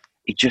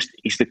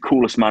 He's the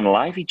coolest man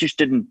alive. He just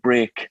didn't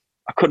break.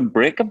 I couldn't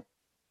break him.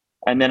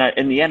 And then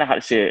in the end, I had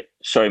to say,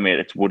 sorry, mate,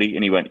 it's Woody.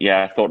 And he went,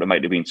 yeah, I thought it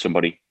might have been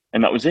somebody.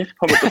 And that was it.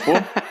 Hung up the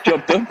phone.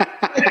 Job done.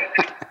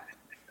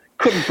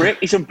 Couldn't break.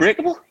 He's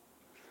unbreakable.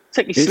 It's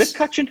like he's slip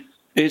catching.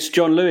 Is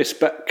John Lewis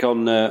back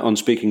on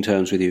speaking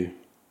terms with you?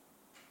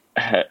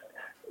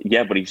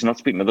 Yeah, but he's not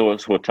speaking to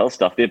those hotel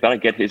staff. They better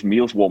get his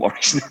meals warm or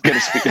he's not going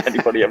to speak to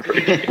anybody ever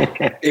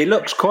again. He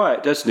looks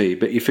quiet, doesn't he?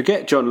 But you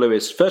forget John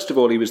Lewis. First of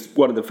all, he was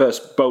one of the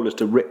first bowlers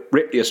to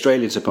rip the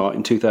Australians apart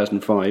in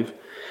 2005.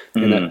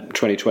 In that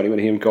 2020 when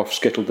he and Goff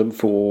skittled them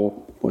for,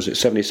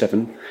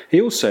 77? He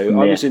also,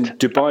 I was in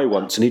Dubai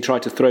once and he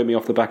tried to throw me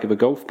off the back of a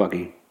golf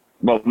buggy.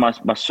 Well,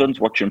 my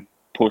son's watching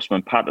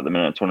Postman Pat at the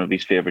minute. It's one of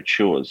his favourite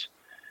shows.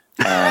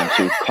 So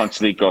we've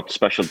constantly got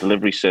special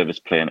delivery service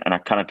playing, and I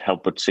can't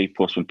help but see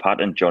Postman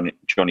Pat and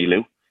Johnny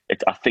Lou.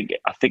 I think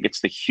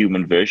it's the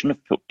human version of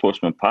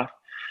Postman Pat.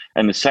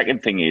 And the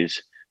second thing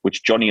is,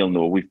 which Johnny will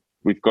know,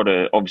 we've got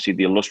obviously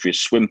the illustrious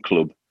swim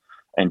club,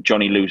 and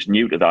Johnny Lou's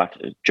new to that.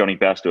 Johnny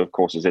Bairstow, of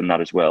course, is in that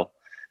as well.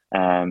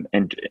 And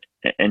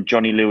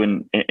Johnny Lou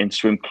in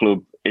swim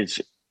club is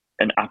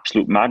an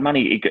absolute madman.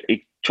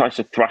 He tries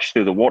to thrash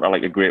through the water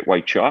like a great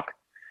white shark.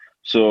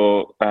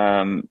 So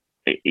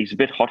he's a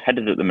bit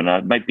hot-headed at the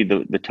minute. It might be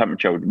the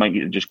temperature. It might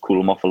need to just cool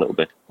him off a little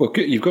bit. Well,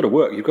 you've got to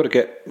work. You've got to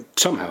get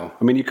somehow.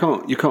 I mean, you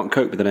can't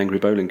cope with an angry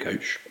bowling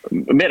coach.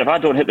 Mate, if I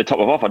don't hit the top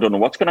of off, I don't know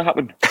what's going to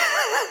happen.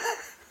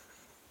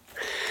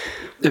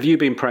 Have you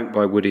been pranked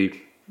by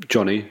Woody,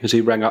 Johnny? Has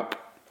he rang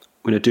up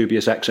in a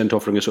dubious accent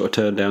offering a sort of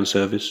turn-down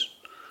service?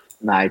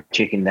 No,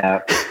 chickened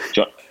out.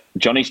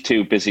 Johnny's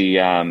too busy,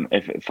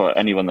 for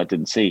anyone that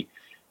didn't see.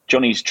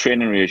 Johnny's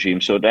training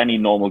regime, so any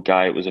normal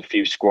guy, it was a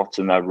few squats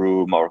in their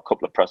room or a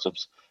couple of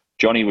press-ups.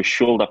 Johnny was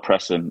shoulder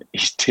pressing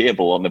his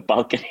table on the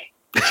balcony.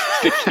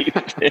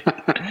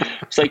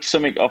 It's like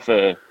something off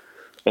a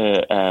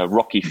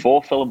Rocky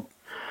IV film.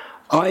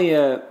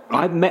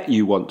 I met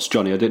you once,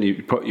 Johnny.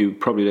 You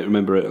probably don't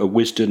remember a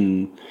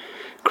Wisden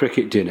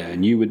cricket dinner,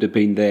 and you would have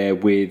been there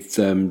with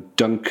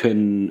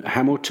Duncan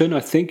Hamilton. I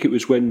think it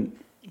was when.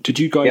 Did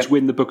you guys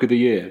win the Book of the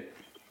Year?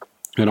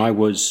 And I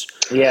was...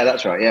 Yeah,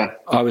 that's right, yeah.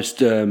 I was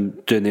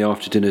doing the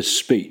after-dinner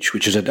speech,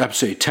 which is an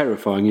absolutely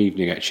terrifying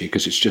evening, actually,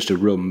 because it's just a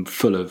room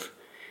full of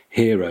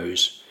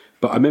heroes.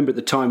 But I remember at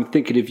the time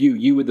thinking of you.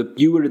 You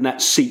were in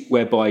that seat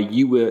whereby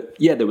you were...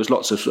 Yeah, there was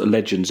lots of sort of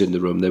legends in the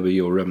room. There were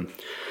your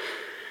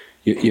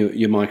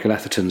Michael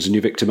Athertons and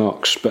your Victor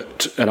Marks.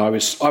 And I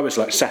was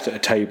like sat at a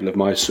table of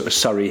my sort of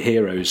Surrey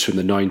heroes from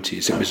the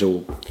 90s. It was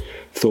all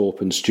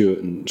Thorpe and Stewart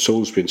and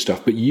Salisbury and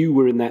stuff. But you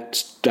were in that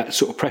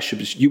sort of pressure.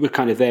 You were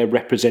kind of there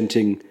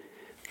representing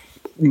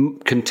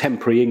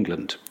contemporary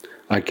England,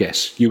 I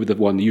guess. You were the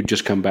one, you'd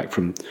just come back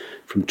from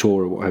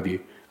tour or what have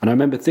you. And I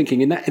remember thinking,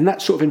 in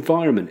that sort of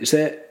environment, is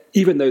there,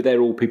 even though they're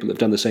all people that have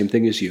done the same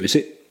thing as you, is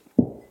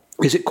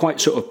it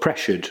quite sort of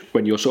pressured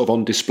when you're sort of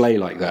on display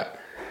like that?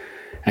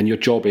 And your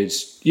job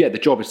is, the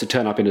job is to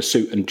turn up in a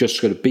suit and just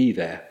sort of be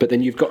there. But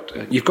then you've got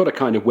to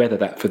kind of weather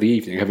that for the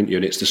evening, haven't you?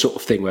 And it's the sort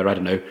of thing where, I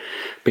don't know,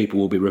 people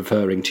will be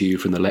referring to you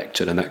from the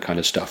lectern and that kind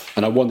of stuff.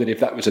 And I wondered if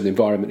that was an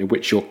environment in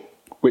which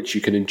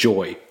you can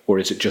enjoy, or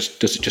does it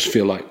just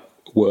feel like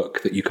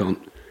work that you can't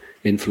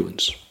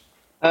influence?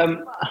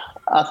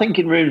 I think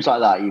in rooms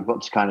like that, you've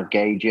got to kind of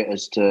gauge it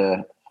as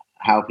to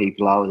how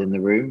people are within the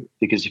room.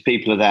 Because if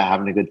people are there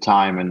having a good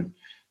time and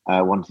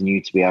wanting you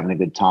to be having a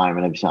good time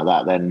and everything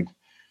like that, then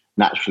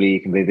naturally you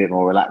can be a bit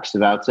more relaxed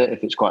about it.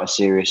 If it's quite a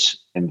serious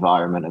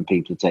environment and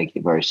people are taking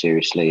it very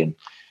seriously and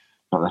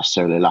not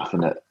necessarily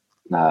laughing at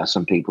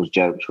some people's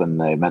jokes when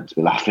they're meant to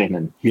be laughing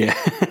and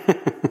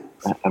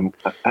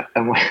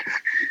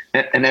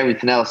and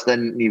everything else,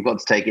 then you've got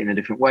to take it in a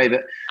different way.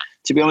 But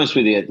to be honest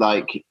with you,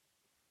 like,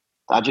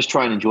 I just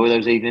try and enjoy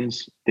those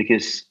evenings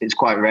because it's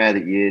quite rare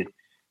that you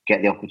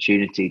get the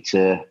opportunity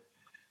to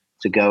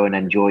go and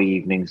enjoy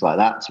evenings like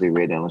that, to be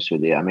really honest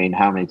with you. I mean,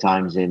 how many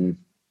times in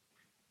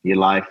your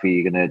life are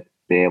you going to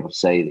be able to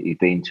say that you've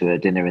been to a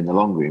dinner in the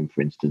long room,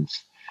 for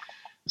instance?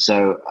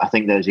 So I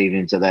think those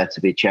evenings are there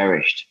to be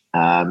cherished.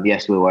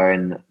 Yes, we're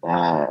wearing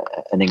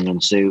an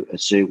England suit,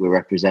 we're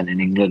representing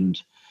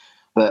England,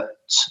 but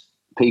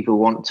people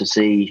want to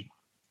see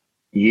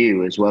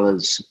you as well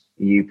as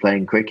you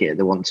playing cricket.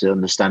 They want to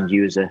understand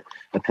you as a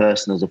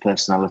person, as a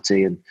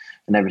personality, and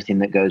everything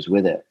that goes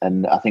with it.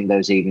 And I think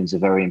those evenings are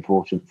very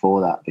important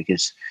for that,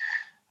 because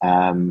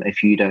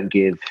if you don't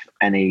give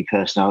any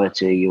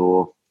personality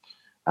or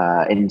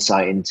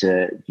insight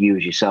into you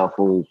as yourself,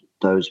 all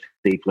those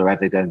people are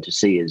ever going to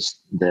see is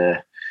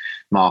the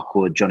Mark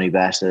Wood, Johnny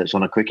Bairstow that's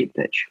on a cricket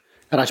pitch.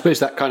 And I suppose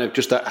that kind of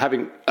just that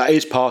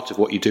is part of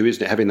what you do,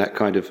 isn't it? Having that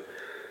kind of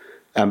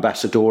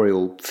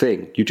ambassadorial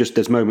thing.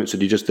 There's moments that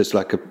there's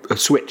like a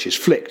switch is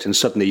flicked and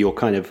suddenly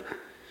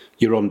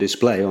you're on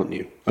display, aren't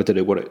you? I don't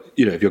know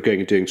if you're going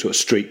and doing sort of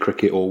street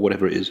cricket or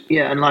whatever it is.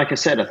 Yeah, and like I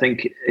said, I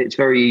think it's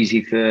very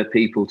easy for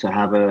people to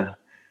have a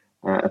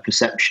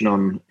perception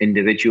on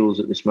individuals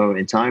at this moment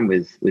in time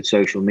with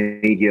social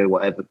media,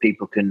 whatever.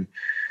 People can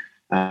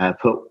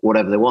put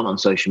whatever they want on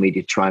social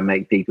media to try and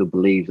make people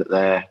believe that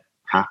they're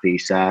happy,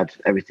 sad,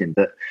 everything.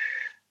 But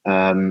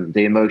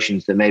the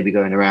emotions that may be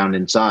going around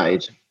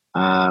inside,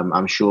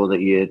 I'm sure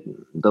that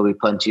there'll be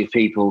plenty of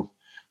people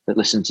that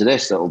listen to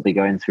this that will be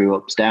going through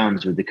ups,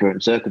 downs with the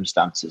current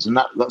circumstances. And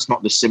that's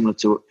not dissimilar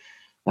to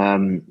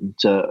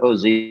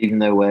us, even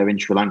though we're in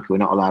Sri Lanka. We're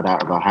not allowed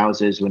out of our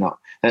houses. We're not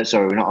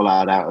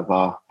allowed out of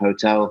our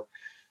hotel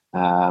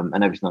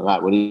and everything like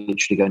that. We're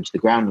literally going to the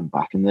ground and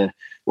back. And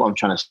what I'm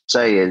trying to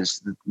say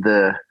is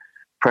the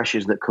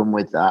pressures that come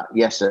with that,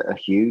 yes, are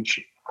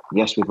huge.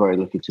 Yes, we're very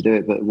lucky to do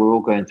it, but we're all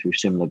going through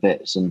similar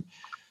bits. And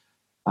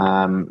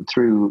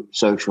through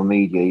social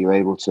media, you're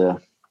able to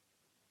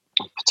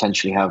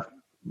potentially have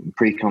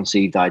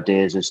preconceived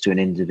ideas as to an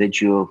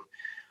individual,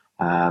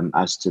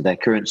 as to their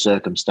current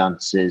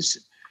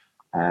circumstances,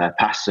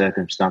 past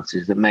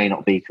circumstances that may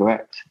not be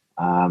correct.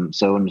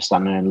 So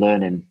understanding and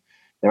learning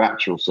their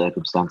actual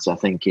circumstance, I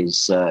think,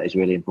 is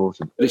really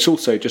important. It's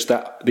also just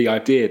that the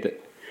idea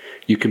that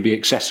you can be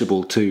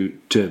accessible to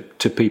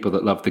people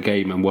that love the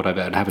game and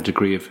whatever, and have a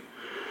degree of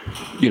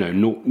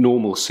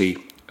normalcy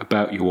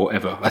about you or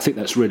whatever. I think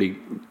that's really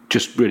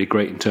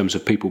great in terms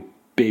of people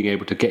being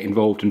able to get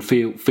involved and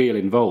feel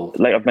involved.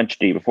 Like I've mentioned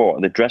to you before,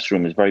 the dressing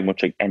room is very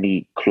much like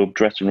any club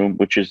dressing room,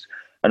 which is,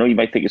 I know you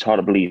might think it's hard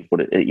to believe,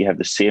 but you have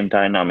the same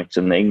dynamics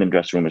in the England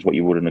dressing room as what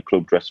you would in a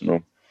club dressing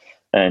room.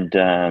 And,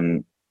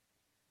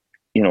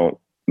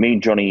 me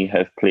and Johnny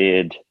have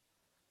played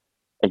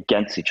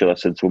against each other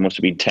since we must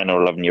have been 10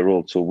 or 11 year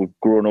olds. So we've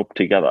grown up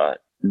together,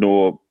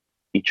 know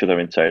each other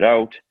inside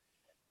out.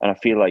 And I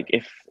feel like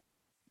if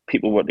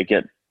people were to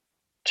get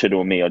to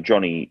know me or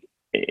Johnny,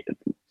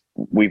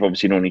 we've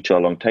obviously known each other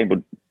a long time, but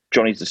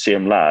Johnny's the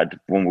same lad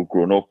when we've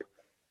grown up,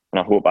 and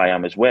I hope I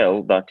am as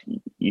well, that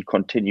you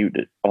continue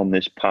on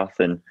this path,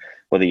 and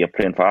whether you're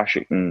playing for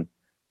Ashington,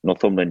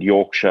 Northumberland,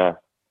 Yorkshire,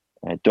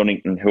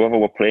 Dunnington, whoever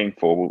we're playing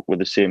for, we're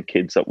the same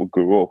kids that we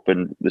grew up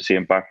and the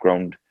same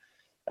background,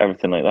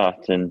 everything like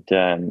that. And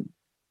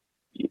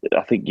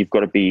I think you've got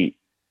to be,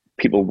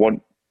 people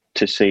want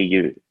to see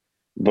your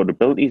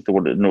vulnerabilities, they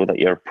want to know that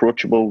you're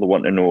approachable, they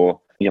want to know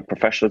your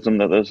professionalism,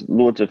 that there's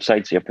loads of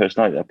sides of your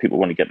personality that people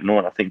want to get to know.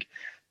 And I think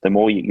the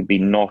more you can be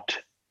not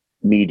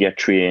media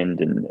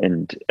trained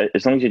and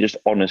as long as you're just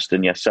honest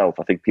in yourself,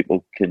 I think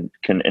people can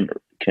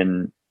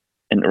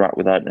interact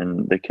with that,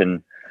 and they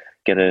can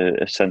get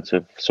a sense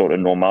of sort of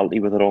normality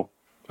with it all.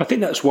 I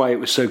think that's why it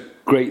was so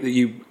great that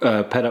you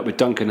paired up with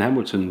Duncan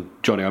Hamilton,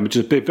 Johnny. I'm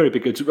just a very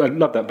big, I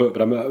love that book,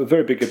 but I'm a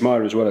very big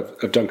admirer as well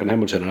of Duncan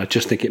Hamilton, and I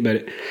just think it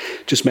meant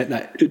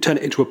that turn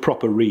it into a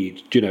proper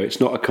read. It's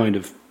not a kind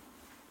of,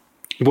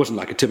 it wasn't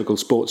like a typical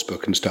sports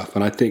book and stuff.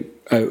 And I think,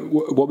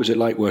 what was it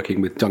like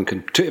working with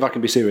Duncan? If I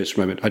can be serious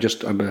for a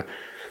moment,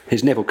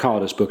 his Neville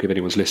Carter's book, if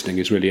anyone's listening,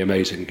 is really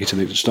amazing. He's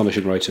an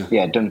astonishing writer.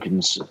 Yeah,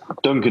 Duncan's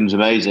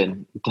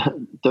amazing.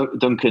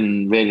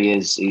 Duncan really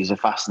is. He's a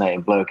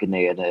fascinating bloke, isn't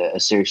he? And a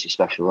seriously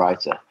special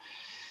writer.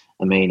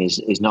 I mean,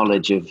 his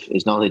knowledge of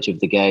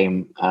the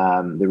game,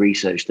 the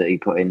research that he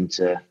put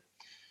into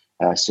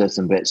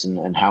certain bits,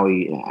 and how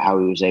he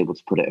was able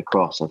to put it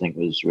across, I think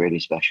was really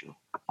special.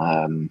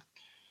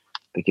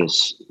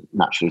 Because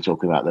naturally,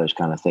 talking about those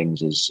kind of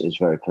things is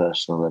very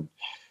personal, and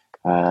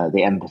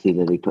the empathy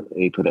that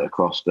he put it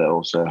across, but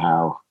also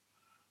how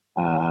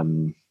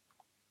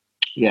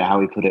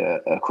he put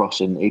it across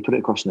in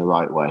the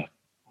right way.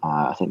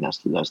 I think that's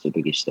the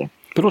biggest thing.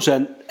 But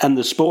also, and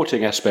the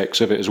sporting aspects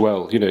of it as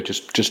well.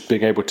 Just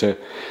being able to.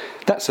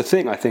 That's the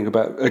thing I think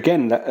about.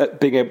 Again,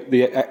 being able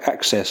the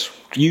access.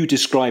 You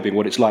describing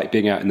what it's like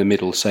being out in the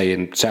middle, say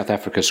in South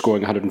Africa,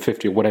 scoring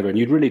 150 or whatever, and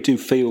you really do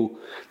feel.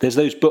 There's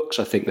those books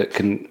I think that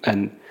can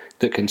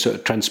sort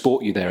of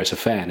transport you there as a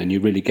fan, and you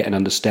really get an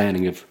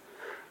understanding of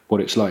what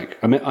it's like.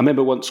 I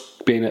remember once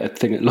being at a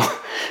thing at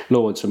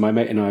Lord's, and my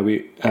mate and I,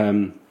 I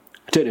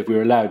don't know if we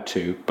were allowed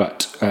to,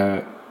 but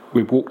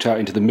we walked out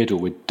into the middle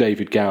with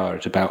David Gower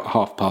at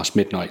about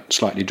midnight,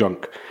 slightly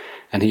drunk,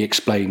 and he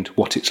explained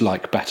what it's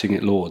like batting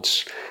at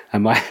Lord's.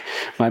 And my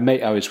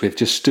mate I was with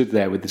just stood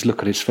there with this look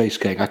on his face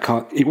going,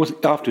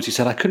 afterwards he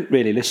said, I couldn't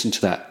really listen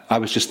to that. I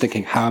was just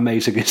thinking, how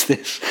amazing is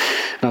this?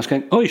 And I was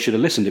going, you should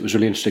have listened. It was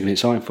really interesting in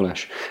its eye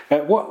flash.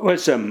 What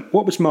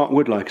was Mark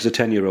Wood like as a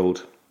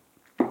 10-year-old?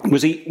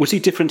 Was he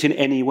different in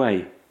any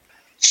way?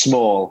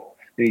 Small.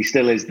 He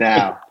still is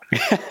now.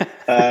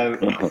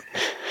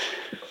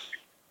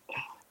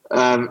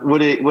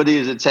 Woody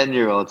is a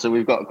 10-year-old, so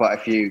we've got quite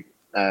a few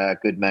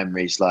good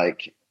memories.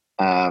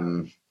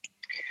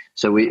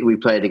 So we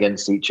played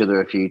against each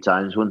other a few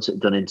times. Once at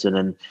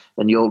Dunnington,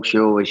 and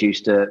Yorkshire always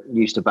used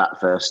to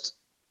bat first.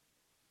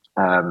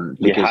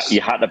 You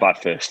had to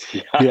bat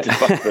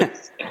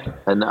first.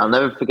 And I'll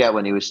never forget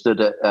when he was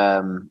stood at.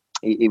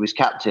 He was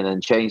captain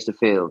and changed the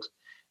field.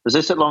 Was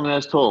this at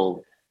Longhurst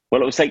Hall?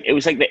 Well, it was like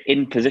the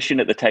in position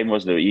at the time,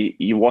 wasn't it?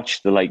 You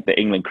watched the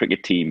England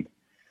cricket team,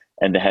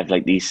 and they have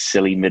like these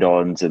silly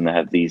mid-ons, and they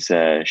have these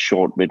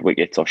short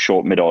mid-wickets or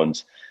short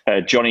mid-ons.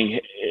 Johnny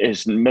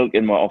is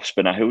milking my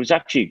off-spinner, who was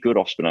actually a good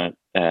off-spinner,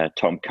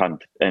 Tom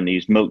Cant, and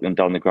he's milking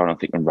down the ground. I'm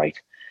thinking, right,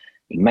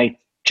 he might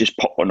just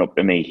pop one up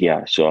to me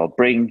here, so I'll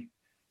bring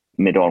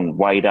mid-on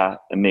wider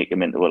and make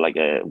him into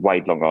a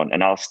wide long on,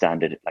 and I'll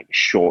stand it like a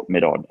short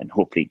mid-on, and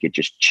hopefully he could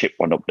just chip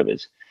one up to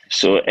us.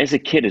 So as a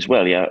kid as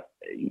well,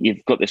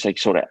 you've got this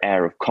sort of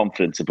air of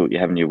confidence about you,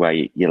 haven't you, where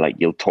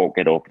you'll talk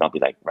it up, and I'll be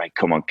like, right,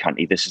 come on,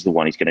 Canty, this is the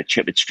one. He's going to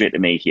chip it straight to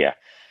me here.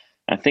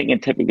 I think in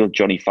typical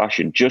Johnny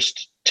fashion,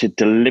 just to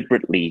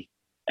deliberately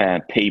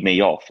pee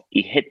me off,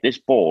 he hit this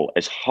ball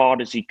as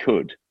hard as he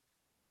could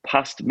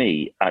past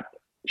me at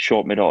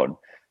short mid-on,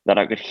 that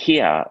I could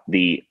hear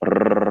the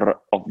rrrr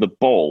of the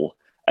ball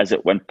as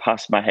it went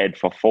past my head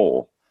for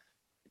 4,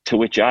 to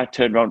which I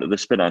turned around to the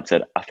spinner and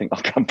said, I think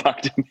I'll come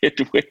back to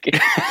mid-wicket.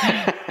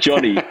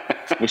 Johnny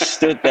was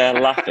stood there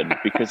laughing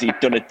because he'd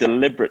done it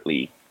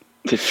deliberately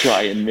to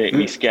try and make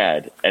me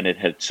scared, and it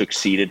had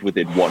succeeded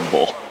within one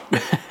ball.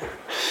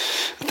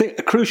 I think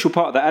a crucial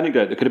part of that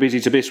anecdote that could have been easy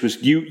to miss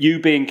was you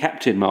being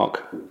captain,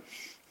 Mark.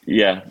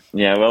 Yeah.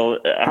 Well,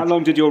 how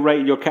long did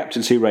your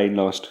captaincy reign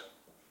last?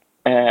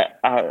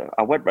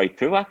 I went right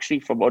through, actually,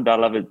 from under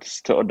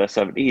 11s to under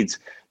 17s.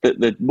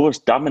 The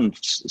most damning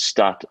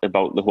stat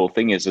about the whole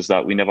thing is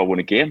that we never won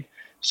a game.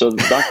 So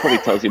that probably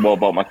tells you more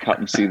about my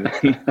captaincy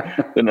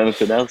than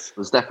anything else.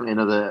 There's definitely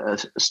another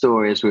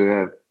story as we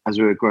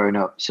were growing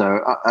up.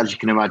 So as you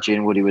can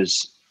imagine, Woody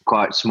was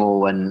quite small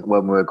when we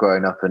were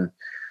growing up, and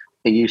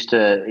he used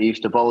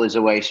to bowl his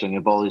away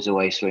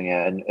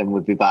swinger, and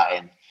would be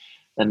batting,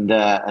 and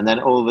then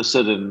all of a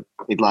sudden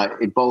he'd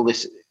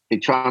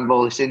try and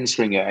bowl this in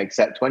swinger,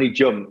 except when he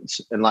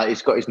jumped and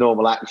he's got his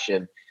normal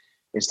action,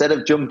 instead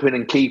of jumping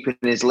and keeping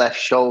his left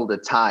shoulder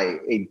tight,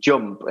 he'd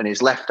jump and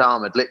his left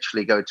arm would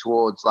literally go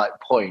towards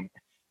point.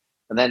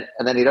 And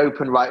then he'd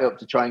open right up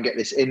to try and get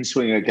this in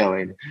swinger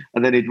going.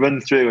 And then he'd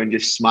run through and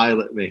just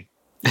smile at me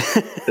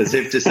as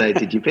if to say,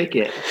 did you pick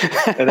it?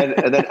 And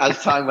then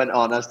as time went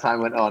on,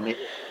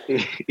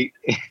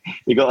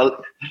 he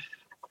got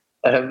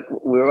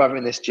we were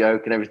having this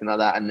joke and everything like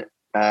that.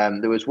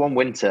 And there was one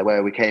winter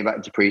where we came back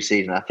into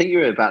pre-season. I think you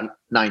were about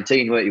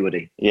 19, weren't you,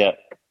 Woody? Yeah.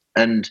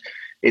 And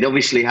it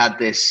obviously had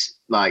this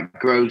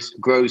growth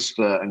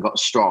spurt and got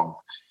strong.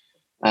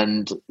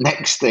 And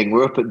next thing,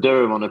 we're up at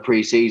Durham on a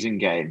pre-season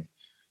game.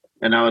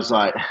 And I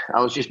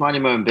was just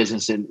minding my own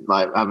business and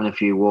having a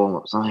few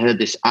warm-ups. And I heard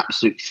this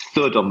absolute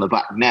thud on the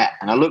back net.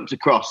 And I looked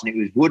across and it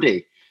was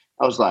Woody.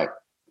 I was like,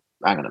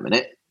 hang on a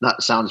minute.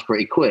 That sounds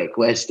pretty quick.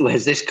 Where's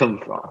this come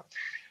from?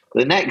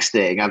 The next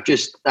thing, I've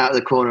just, out of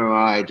the corner of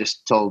my eye,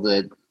 just told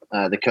the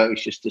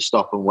coach just to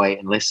stop and wait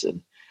and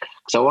listen.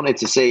 Because I wanted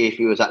to see if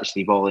he was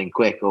actually bowling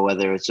quick or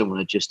whether someone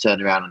had just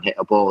turned around and hit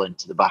a ball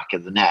into the back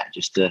of the net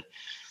just to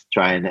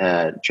try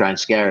and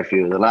scare a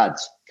few of the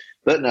lads.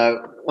 But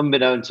no,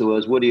 unbeknown to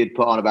us, Woody had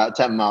put on about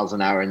 10 miles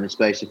an hour in the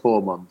space of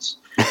 4 months.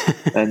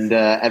 And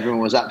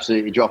everyone was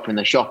absolutely dropping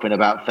the shopping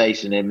about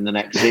facing him in the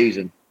next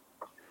season.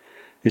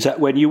 Is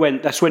that when you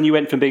went? That's when you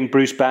went from being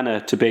Bruce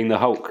Banner to being the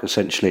Hulk,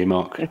 essentially,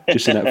 Mark.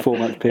 Just in that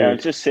 4-month period. Yeah, I'm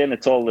just saying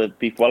it's all the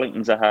beef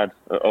Wellingtons I had,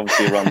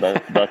 obviously around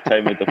that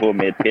time with the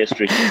homemade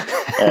pastry.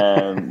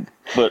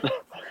 But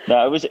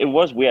no, it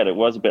was weird. It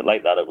was a bit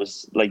like that. It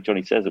was like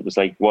Johnny says. It was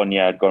like 1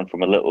 year I'd gone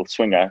from a little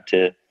swinger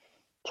to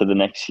the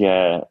next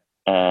year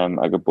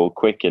I could bowl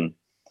quick, and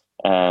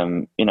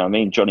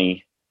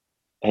Johnny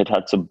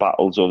had some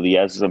battles over the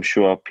years, as I'm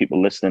sure people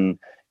listening,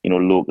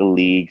 local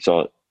leagues,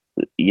 or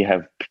you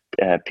have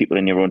people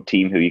in your own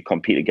team who you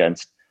compete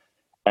against,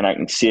 and I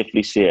can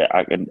safely say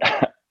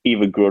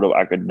even growing up,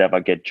 I could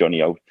never get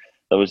Johnny out.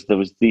 There was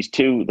these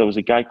two. There was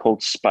a guy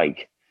called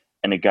Spike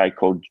and a guy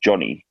called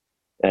Johnny.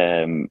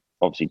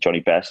 Obviously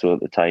Johnny Bairstow at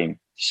the time.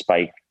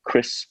 Spike,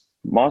 Chris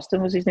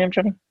Marsden was his name.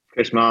 Johnny?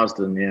 Chris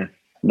Marsden, yeah.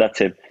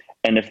 That's it.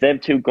 And if them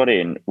two got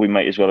in, we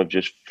might as well have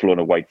just flown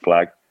a white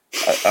flag.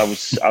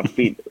 I've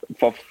been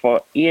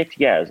for 8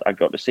 years. I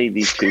got to see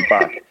these two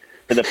back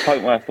to the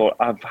point where I thought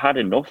I've had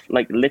enough.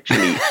 Like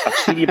literally, I've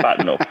seen you bad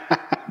enough.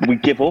 We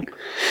give up.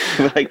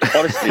 We're like,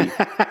 honestly,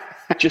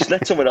 just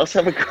let someone else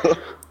have a go.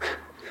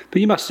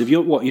 But you must have.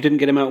 You didn't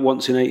get him out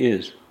once in 8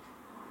 years?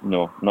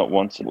 No, not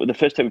once. The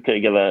first time we played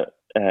together,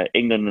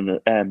 England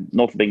and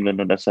North of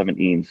England under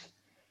 17s,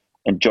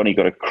 and Johnny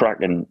got a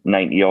cracking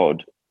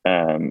 90-odd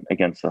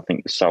against, I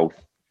think, the South.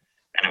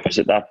 And it was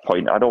at that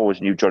point, I'd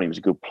always knew Johnny was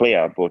a good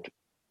player, but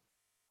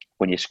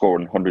when you're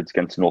scoring hundreds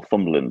against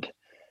Northumberland,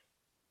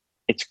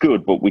 it's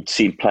good, but we'd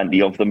seen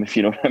plenty of them, if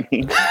you know what I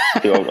mean,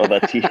 throughout other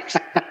teams.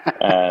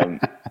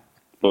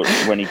 But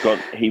when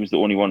he was the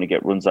only one to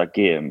get runs that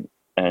game,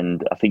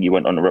 and I think he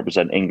went on to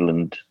represent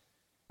England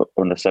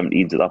under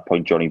 17s at that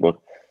point, Johnny. But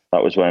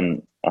that was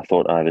when I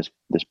thought,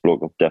 this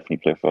bloke will definitely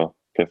play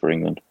for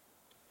England.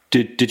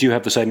 Did you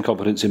have the same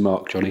confidence in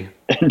Mark, Johnny?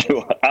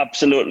 No,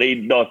 absolutely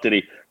not. Did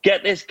he?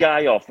 Get this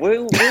guy off.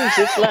 Who's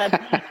this lad?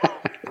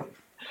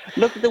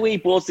 Look at the way he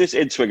blows this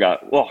in swinger.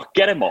 Oh,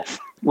 get him off.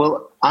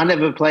 Well, I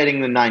never played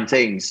England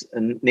 19s,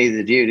 and neither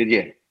did you, did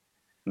you?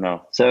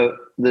 No. So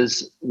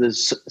there's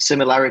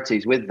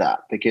similarities with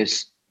that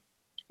because,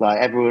 like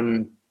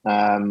everyone,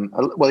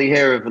 you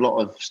hear of a lot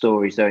of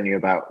stories, don't you,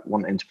 about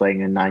wanting to play in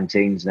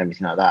 19s and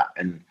everything like that.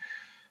 And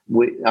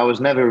I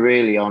was never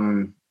really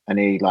on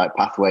any like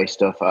pathway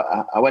stuff.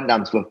 I went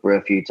down to Loughborough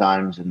a few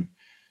times and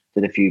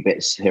did a few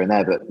bits here and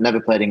there, but never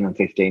played England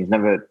 15s.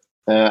 Never.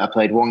 I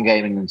played one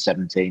game England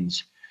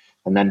 17s,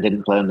 and then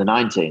didn't play under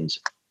 19s.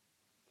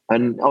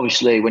 And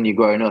obviously, when you're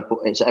growing up,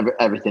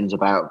 everything's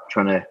about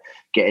trying to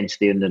get into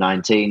the under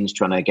 19s,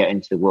 trying to get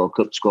into the World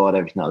Cup squad,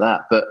 everything like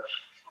that. But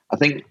I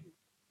think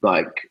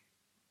like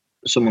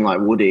someone like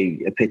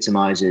Woody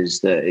epitomises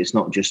that it's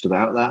not just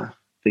about that,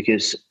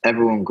 because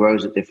everyone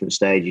grows at different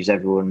stages,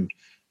 everyone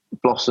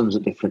blossoms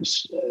at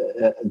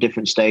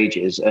different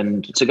stages,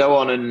 and to go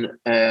on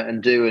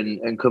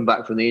and come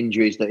back from the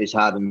injuries that he's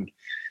had and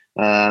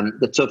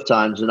the tough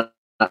times, and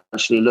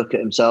actually look at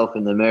himself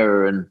in the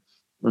mirror and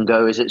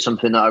go, is it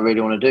something that I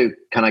really want to do?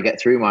 Can I get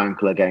through my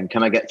ankle again?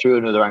 Can I get through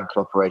another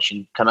ankle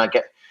operation? Can I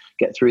get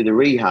through the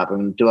rehab?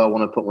 And do I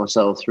want to put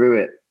myself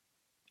through it?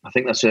 I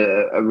think that's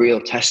a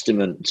real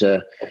testament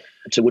to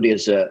Woody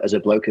as a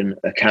bloke and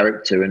a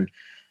character,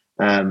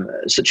 and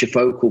such a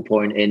focal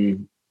point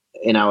in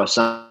our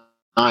side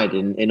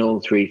in all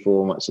three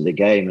formats of the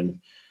game.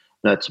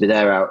 And to be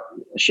there out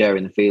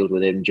sharing the field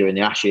with him during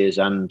the Ashes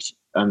and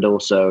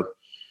also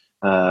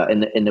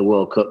in the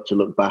World Cup, to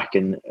look back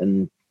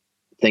and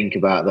think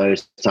about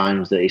those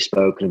times that he's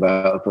spoken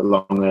about up at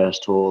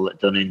Longhurst Hall, at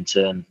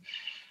Dunnington,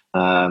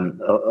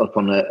 up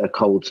on a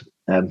cold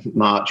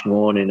March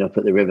morning up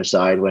at the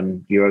Riverside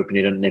when you're hoping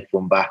you don't nip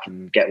one back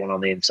and get one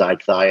on the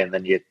inside thigh, and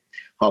then you're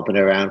hopping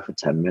around for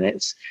 10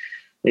 minutes.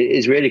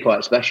 It's really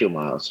quite special,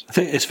 Miles. I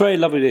think it's very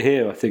lovely to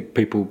hear, I think,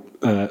 people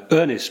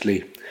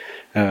earnestly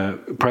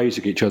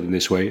praising each other in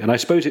this way. And I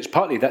suppose it's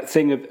partly that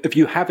thing of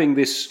you having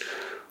this,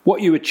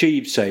 what you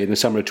achieved, say, in the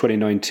summer of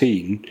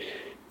 2019,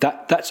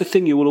 that's a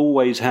thing you will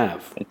always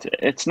have.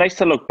 It's nice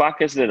to look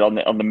back, isn't it,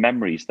 on the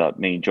memories that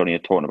me and Johnny are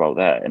talking about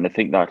there. And I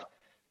think that,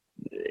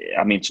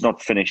 I mean, it's not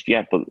finished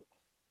yet, but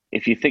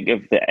if you think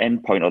of the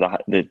end point or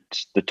the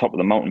top of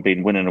the mountain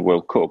being winning a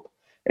World Cup,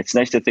 it's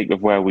nice to think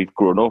of where we've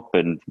grown up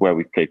and where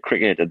we've played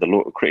cricket and the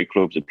local cricket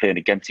clubs and playing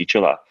against each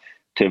other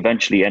to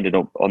eventually ending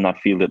up on that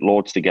field at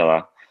Lord's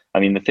together. I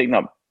mean, the thing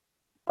that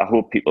I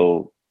hope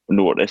people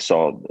notice,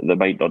 or they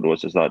might not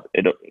notice, is that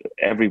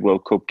every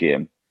World Cup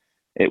game,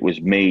 it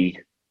was me,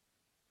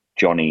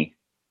 Johnny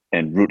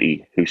and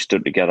Ruti who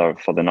stood together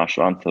for the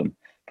national anthem,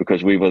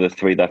 because we were the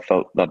three that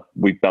felt that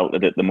we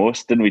belted it the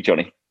most, didn't we,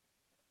 Johnny?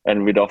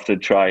 And we'd often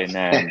try and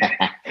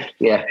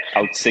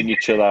out-sing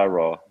each other.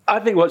 Or I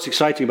think what's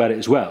exciting about it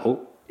as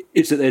well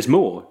is that there's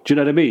more. Do you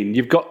know what I mean?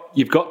 You've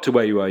got to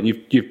where you are, and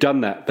you've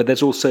done that, but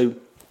there's also,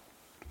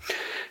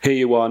 here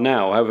you are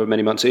now, however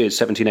many months it is,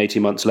 17,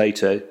 18 months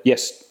later.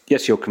 Yes,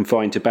 you're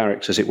confined to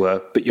barracks, as it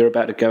were, but you're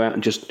about to go out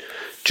and just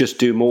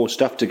do more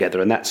stuff together.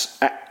 And that's,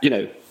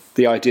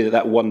 the idea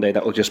that one day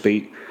that will just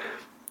be,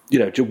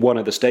 just one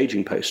of the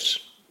staging posts.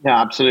 Yeah,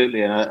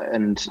 absolutely.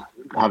 And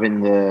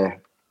having the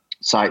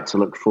sight to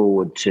look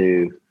forward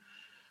to,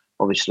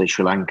 obviously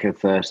Sri Lanka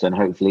first, and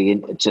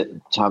hopefully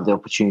to have the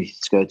opportunity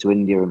to go to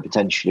India and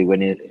potentially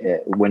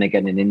win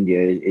again in India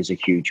is a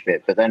huge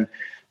bit. But then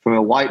from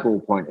a white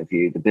ball point of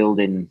view, the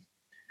building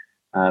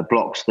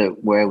blocks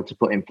that we're able to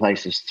put in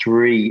place is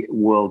 3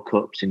 World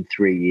Cups in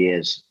 3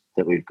 years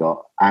that we've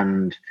got.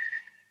 And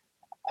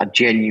I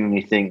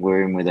genuinely think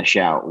we're in with a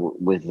shout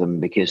with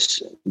them,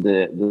 because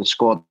the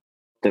squad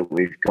that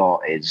we've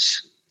got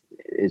is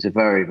a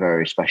very,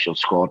 very special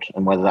squad.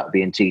 And whether that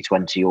be in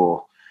T20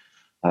 or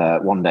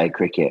one-day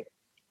cricket,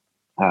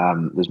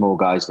 there's more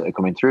guys that are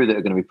coming through that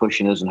are going to be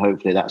pushing us, and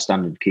hopefully that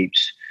standard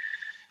keeps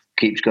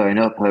going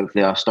up.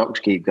 Hopefully our stocks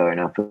keep going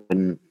up,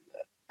 and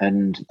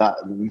that,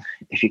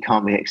 if you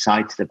can't be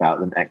excited about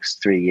the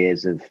next 3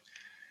 years of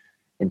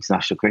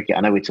international cricket,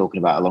 I know we're talking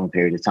about a long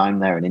period of time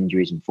there and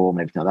injuries and form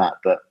and everything like that,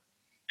 but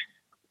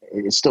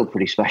it's still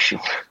pretty special.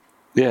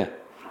 Yeah.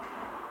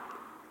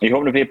 Are you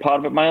hoping to be a part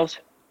of it, Miles?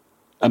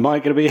 Am I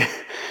going to be?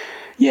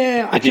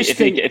 Yeah,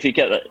 if you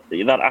get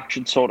that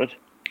action sorted.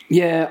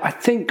 Yeah, I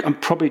think I'm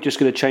probably just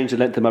going to change the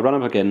length of my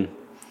run-up again.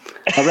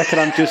 I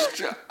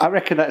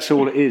reckon that's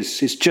all it is.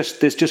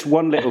 There's just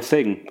one little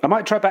thing. I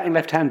might try batting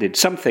left-handed.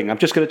 Something. I'm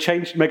just going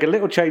to make a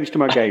little change to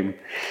my game.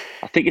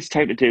 I think it's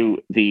time to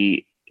do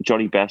the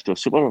Johnny Bairstow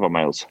Super Over,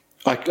 Miles.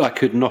 I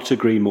could not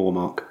agree more,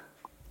 Mark.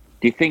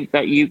 Do you think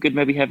that you could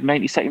maybe have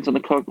 90 seconds on the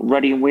clock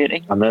ready and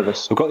waiting? I'm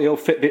nervous. I've got the old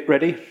Fitbit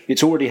ready.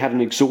 It's already had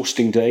an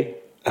exhausting day.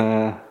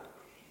 Here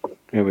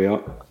we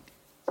are.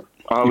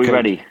 Are we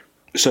ready?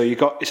 So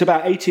it's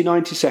about 80,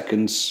 90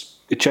 seconds.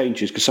 It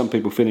changes because some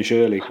people finish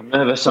early. I'm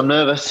nervous.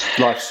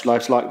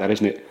 Life's like that,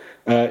 isn't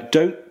it?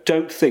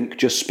 Don't think,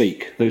 just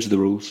speak. Those are the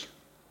rules.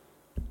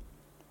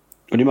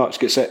 On your marks,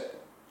 get set,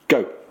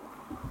 go.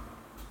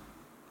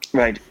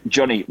 Right,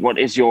 Johnny, what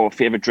is your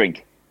favourite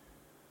drink?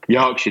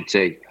 Yorkshire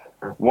tea.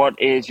 What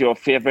is your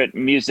favourite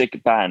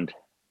music band?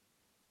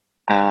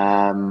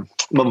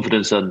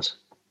 Mumford & Sons.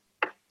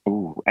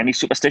 Ooh, any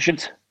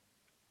superstitions?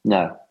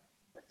 No.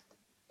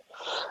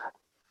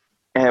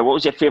 What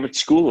was your favourite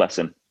school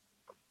lesson?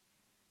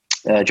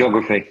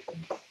 Geography.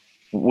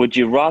 Would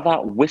you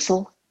rather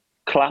whistle,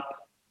 clap,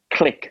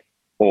 click,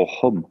 or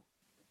hum?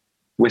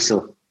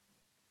 Whistle.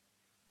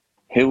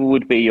 Who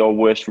would be your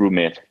worst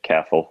roommate?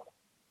 Careful.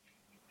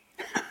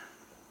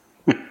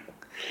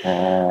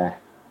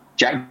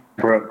 Jack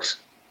Brooks.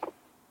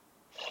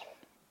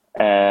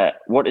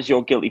 What is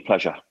your guilty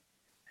pleasure?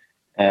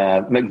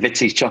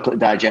 McVitie's chocolate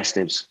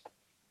digestives.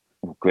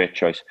 Oh, great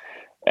choice.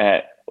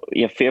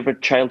 Your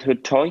favourite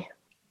childhood toy?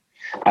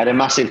 I had a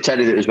massive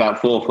teddy that was about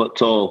 4 foot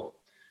tall.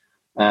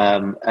 He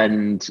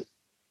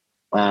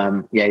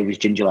was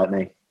ginger like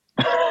me.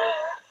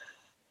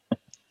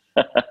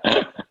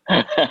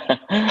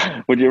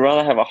 Would you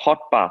rather have a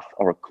hot bath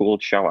or a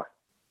cold shower?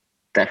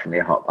 Definitely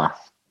a hot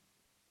bath.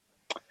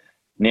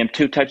 Name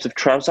 2 types of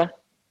trouser.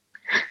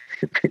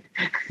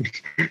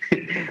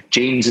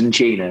 Jeans and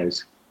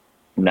chinos.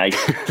 Nice.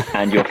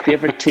 And your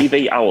favourite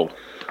TV owl?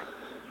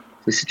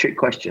 This is a trick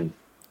question.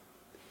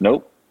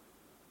 Nope.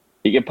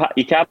 You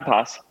can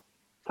pass.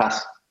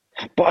 Pass.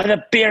 By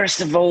the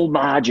barest of all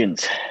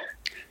margins.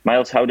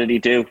 Miles, how did he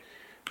do?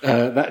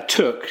 That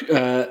took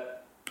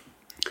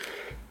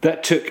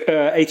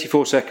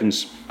 84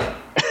 seconds.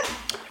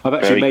 I've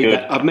actually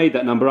made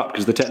that number up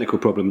because of the technical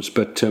problems,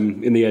 but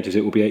in the edit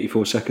it will be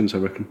 84 seconds, I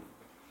reckon.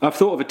 I've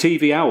thought of a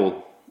TV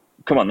owl.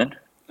 Come on then.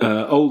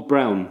 Old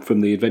Brown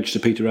from The Adventures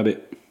of Peter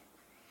Rabbit.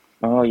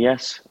 Oh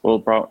yes,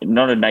 Old Brown.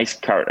 Not a nice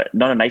character.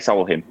 Not a nice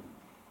owl. Him.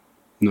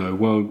 No,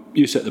 well,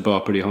 you set the bar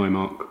pretty high,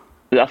 Mark.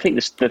 I think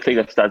the thing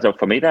that stands out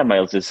for me there,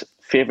 Miles, is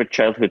favourite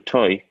childhood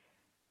toy,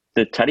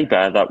 the teddy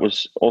bear that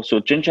was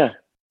also ginger.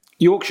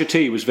 Yorkshire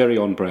tea was very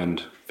on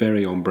brand.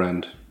 Very on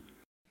brand.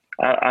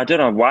 I don't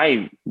know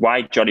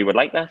why Johnny would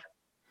like that.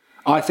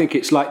 I think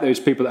it's like those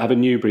people that have a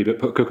Newbery but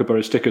put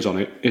Kookaburra stickers on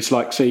it. It's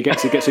like, so he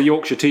gets a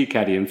Yorkshire tea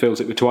caddy and fills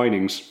it with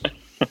Twinings.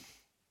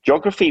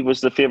 Geography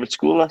was the favourite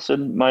school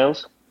lesson,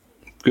 Miles.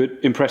 Good,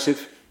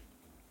 impressive.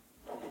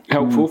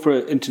 Helpful for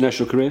an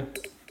international career.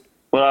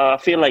 Well, I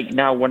feel like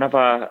now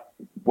whenever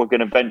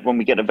when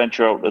we get to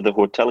venture out of the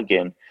hotel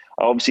again,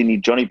 I obviously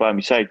need Johnny by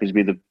my side because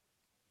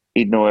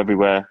he'd know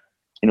everywhere.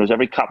 He knows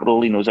every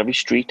capital. He knows every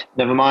street.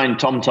 Never mind,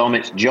 Tom.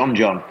 It's John.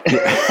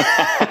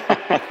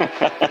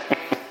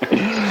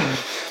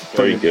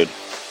 Very good.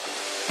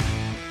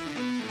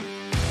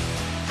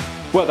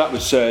 Well, that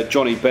was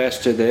Johnny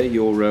Bairstow there,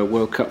 your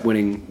World Cup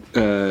winning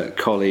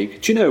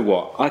colleague. Do you know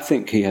what? I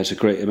think he has a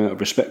great amount of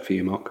respect for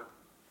you, Mark.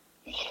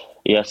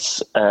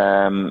 Yes,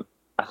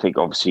 I think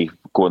obviously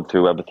going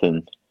through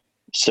everything,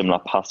 similar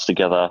paths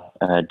together.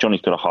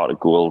 Johnny's got a heart of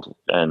gold,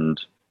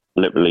 and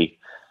literally,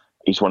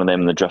 he's one of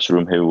them in the dressing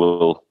room who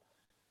will,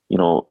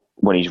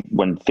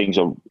 when things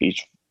are,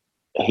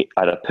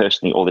 either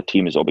personally or the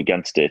team is up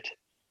against it,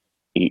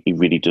 he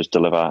really does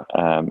deliver,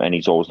 and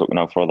he's always looking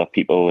out for other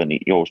people, and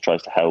he always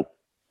tries to help.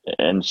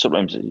 And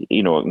sometimes, it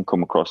can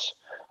come across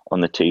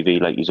on the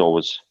TV like he's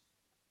always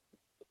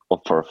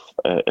up for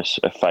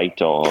a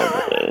fight or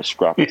a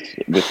scrap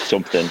with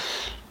something.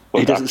 But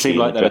he doesn't seem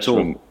like that at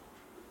all.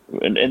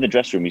 In the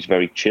dressing room, he's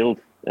very chilled.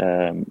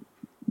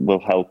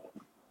 Will help,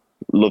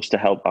 loves to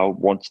help out,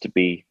 wants to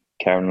be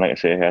caring. Like I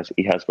say,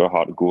 he has got a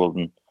heart of gold,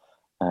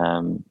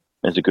 and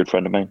is a good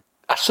friend of mine.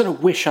 I sort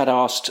of wish I'd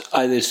asked.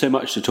 There's so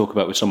much to talk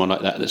about with someone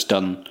like that that's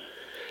done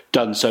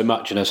so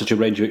much and has such a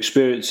range of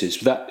experiences.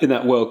 That in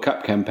that World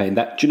Cup campaign,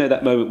 do you know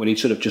that moment when he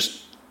sort of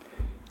just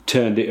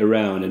turned it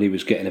around and he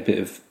was getting a bit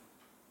of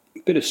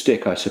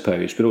stick, I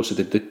suppose, but also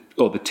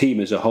the team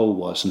as a whole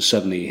was, and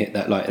suddenly he hit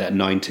that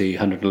 90,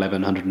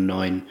 111,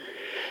 109,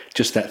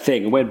 just that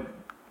thing. And when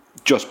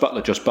Josh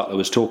Butler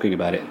was talking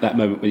about it, that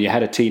moment when you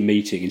had a team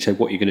meeting and said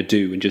what you're going to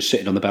do, and just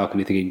sitting on the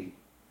balcony thinking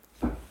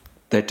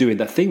they're doing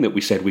that thing that we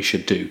said we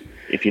should do.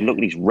 If you look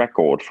at his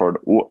record for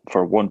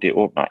a one-day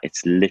opener,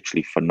 it's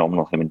literally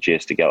phenomenal, him and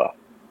Jace together.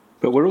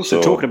 But we're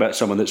also talking about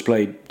someone that's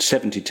played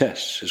 70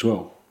 tests as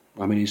well.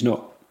 I mean, he's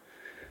not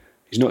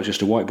He's not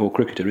just a white ball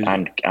cricketer, is he?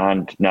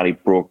 And nearly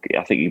broke.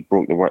 I think he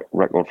broke the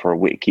record for a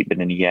wicket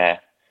keeping in a year.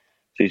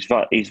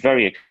 So he's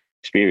very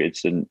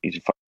experienced, and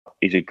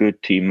he's a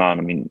good team man.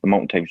 I mean, the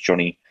amount of times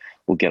Johnny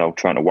will get out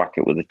trying to whack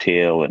it with a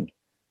tail and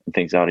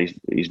things like that.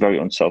 He's very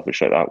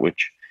unselfish like that,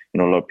 which, you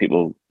know, a lot of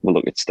people will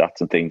look at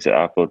stats and things like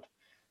that. But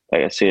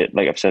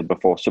like I've said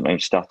before,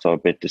 sometimes stats are a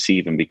bit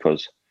deceiving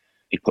because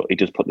he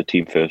does put the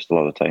team first a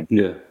lot of the time.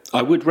 Yeah,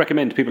 I would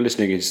recommend to people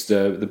listening is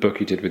the book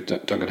he did with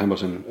Duncan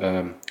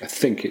Hamilton. I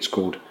think it's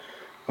called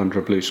Under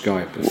a Blue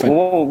Sky.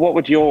 What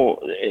would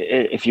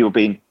if you were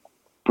being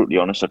brutally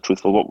honest or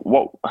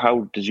truthful,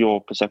 how does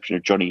your perception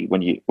of Johnny,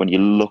 when you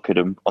look at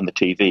him on the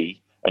TV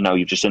and now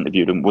you've just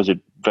interviewed him, was it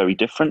very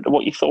different to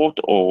what you thought,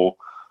 or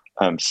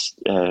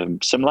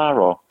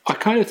similar? Or I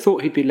kind of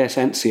thought he'd be less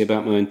antsy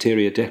about my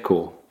interior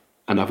decor,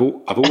 and I've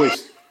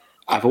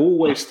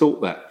always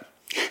thought that.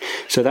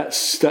 So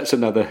that's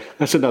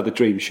another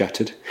dream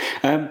shattered.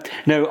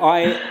 No,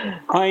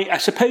 I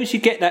suppose you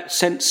get that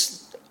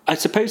sense. I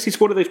suppose he's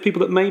one of those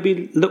people that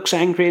maybe looks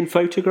angry in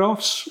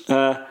photographs.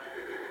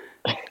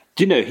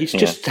 You know, he's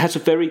just has a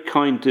very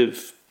kind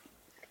of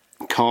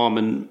calm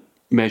and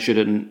measured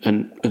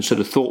and sort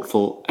of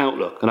thoughtful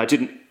outlook. And I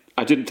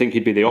didn't think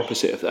he'd be the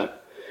opposite of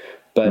that.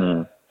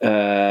 But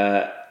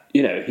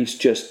you know, he's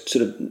just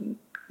sort of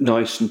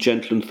nice and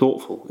gentle and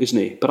thoughtful, isn't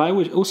he? But I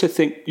also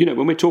think, you know,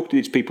 when we're talking to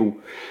these people,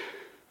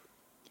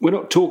 we're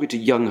not talking to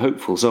young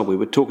hopefuls, are we?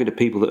 We're talking to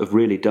people that have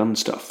really done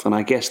stuff. And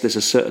I guess there's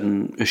a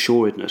certain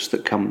assuredness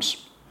that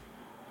comes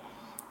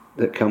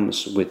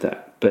with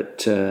that.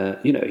 But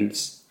you know,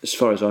 he's, as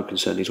far as I'm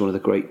concerned, he's one of the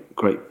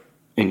great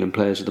England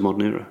players of the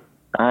modern era.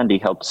 And he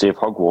helped save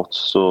Hogwarts,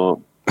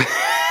 so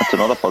that's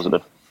another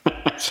positive.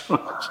 That's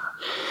right.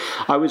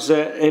 I was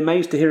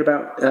amazed to hear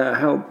about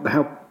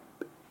how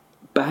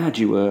bad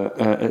you were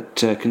at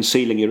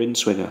concealing your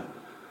in-swinger.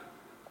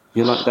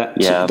 You're like that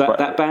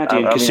baddie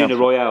in Casino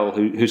Royale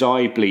whose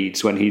eye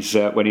bleeds when he's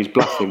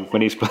bluffing,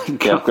 when he's playing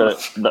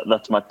cards. Yeah,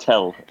 that's my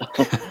tell.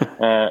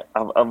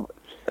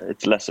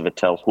 It's less of a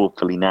tell,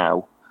 hopefully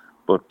now.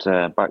 But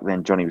back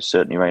then, Johnny was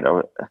certainly right.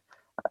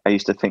 I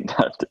used to think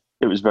that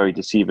it was very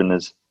deceiving,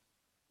 as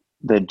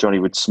then Johnny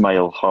would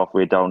smile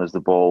halfway down as the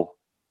ball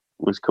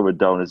was coming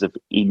down, as if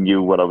he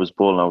knew what I was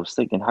bowling. I was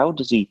thinking, how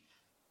does he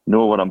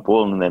know what I'm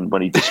bowling? And then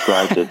when he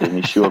described it and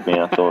he showed me,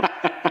 I thought,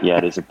 yeah,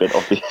 it is a bit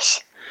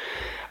obvious.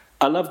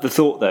 I love the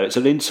thought, though. It's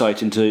an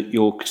insight into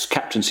your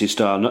captaincy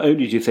style. Not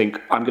only do you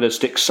think, I'm going to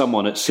stick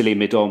someone at silly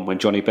mid-on when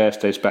Johnny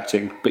Bairstow's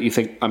batting, but you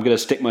think, I'm going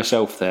to stick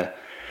myself there.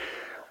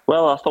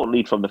 Well, I thought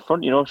lead from the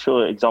front, show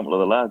an example of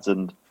the lads.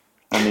 And,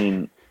 I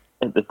mean,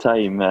 at the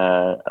time,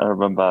 I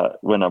remember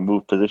when I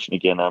moved position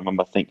again, I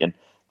remember thinking,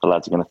 the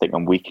lads are going to think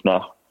I'm weak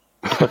now.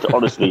 But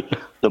honestly,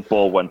 the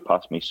ball went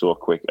past me so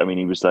quick. I mean,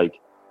 he was like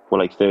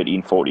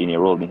 13,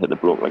 14-year-old, and he hit the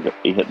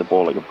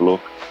ball like a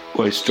bloke.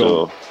 Well, he's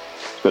strong.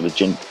 So, he's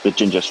got the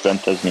ginger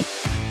strength, hasn't he?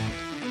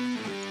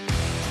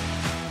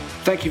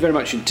 Thank you very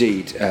much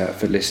indeed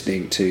for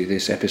listening to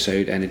this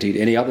episode, and indeed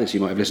any others you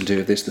might have listened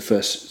to of this, the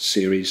first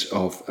series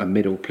of A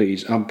Middle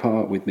Please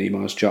Umpire with me,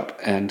 Miles Jupp,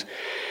 and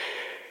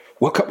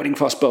World Cup winning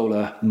fast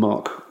bowler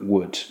Mark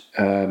Wood.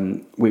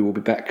 We will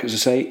be back, as I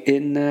say,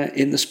 in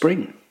the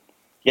spring.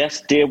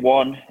 Yes, day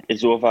one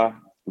is over,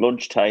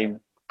 lunchtime.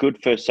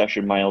 Good first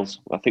session, Miles.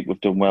 I think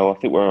we've done well. I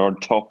think we're on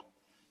top.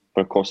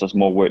 But of course, there's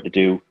more work to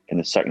do in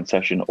the second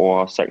session or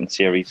our second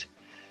series.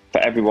 For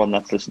everyone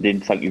that's listened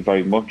in, thank you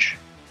very much.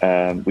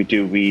 We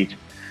do read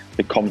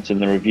the comments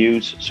and the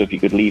reviews, so if you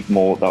could leave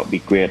more, that would be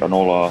great on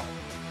all our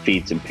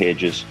feeds and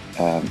pages.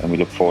 And we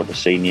look forward to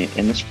seeing you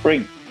in the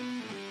spring.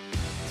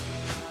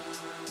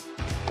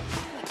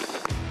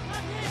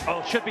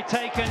 Oh, should be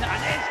taken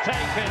and is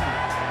taken.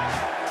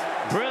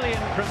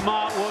 Brilliant from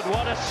Mark Wood.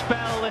 What a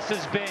spell this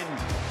has been.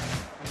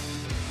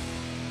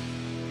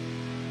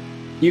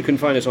 You can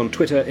find us on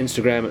Twitter,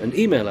 Instagram, and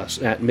email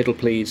us at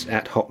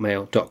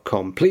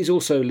middleplease@hotmail.com. Please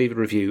also leave a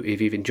review if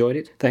you've enjoyed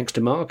it. Thanks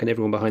to Mark and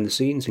everyone behind the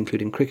scenes,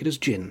 including Cricketer's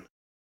Gin.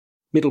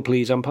 Middle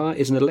Please Umpire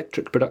is an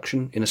electric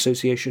production in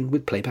association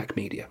with Playback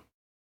Media.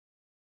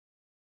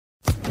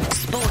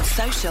 Sports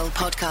Social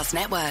Podcast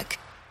Network.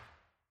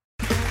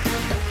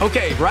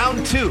 Okay,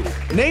 round two.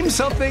 Name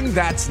something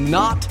that's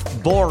not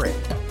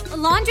boring. A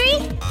laundry?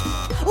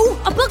 Ooh,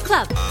 a book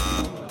club.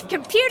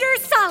 Computer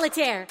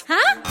solitaire,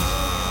 huh?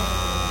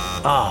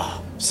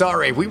 Ah, oh,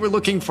 sorry, we were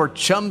looking for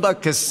Chumba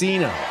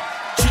Casino.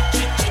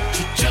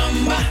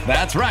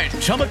 That's right,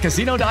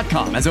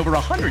 ChumbaCasino.com has over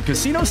 100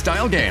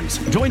 casino-style games.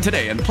 Join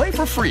today and play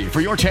for free for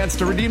your chance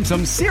to redeem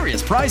some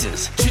serious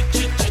prizes.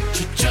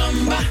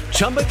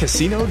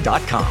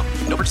 ChumbaCasino.com.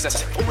 No purchase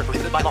necessary. Void where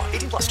prohibited by law.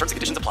 18+. Terms and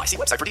conditions apply. See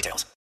website for details.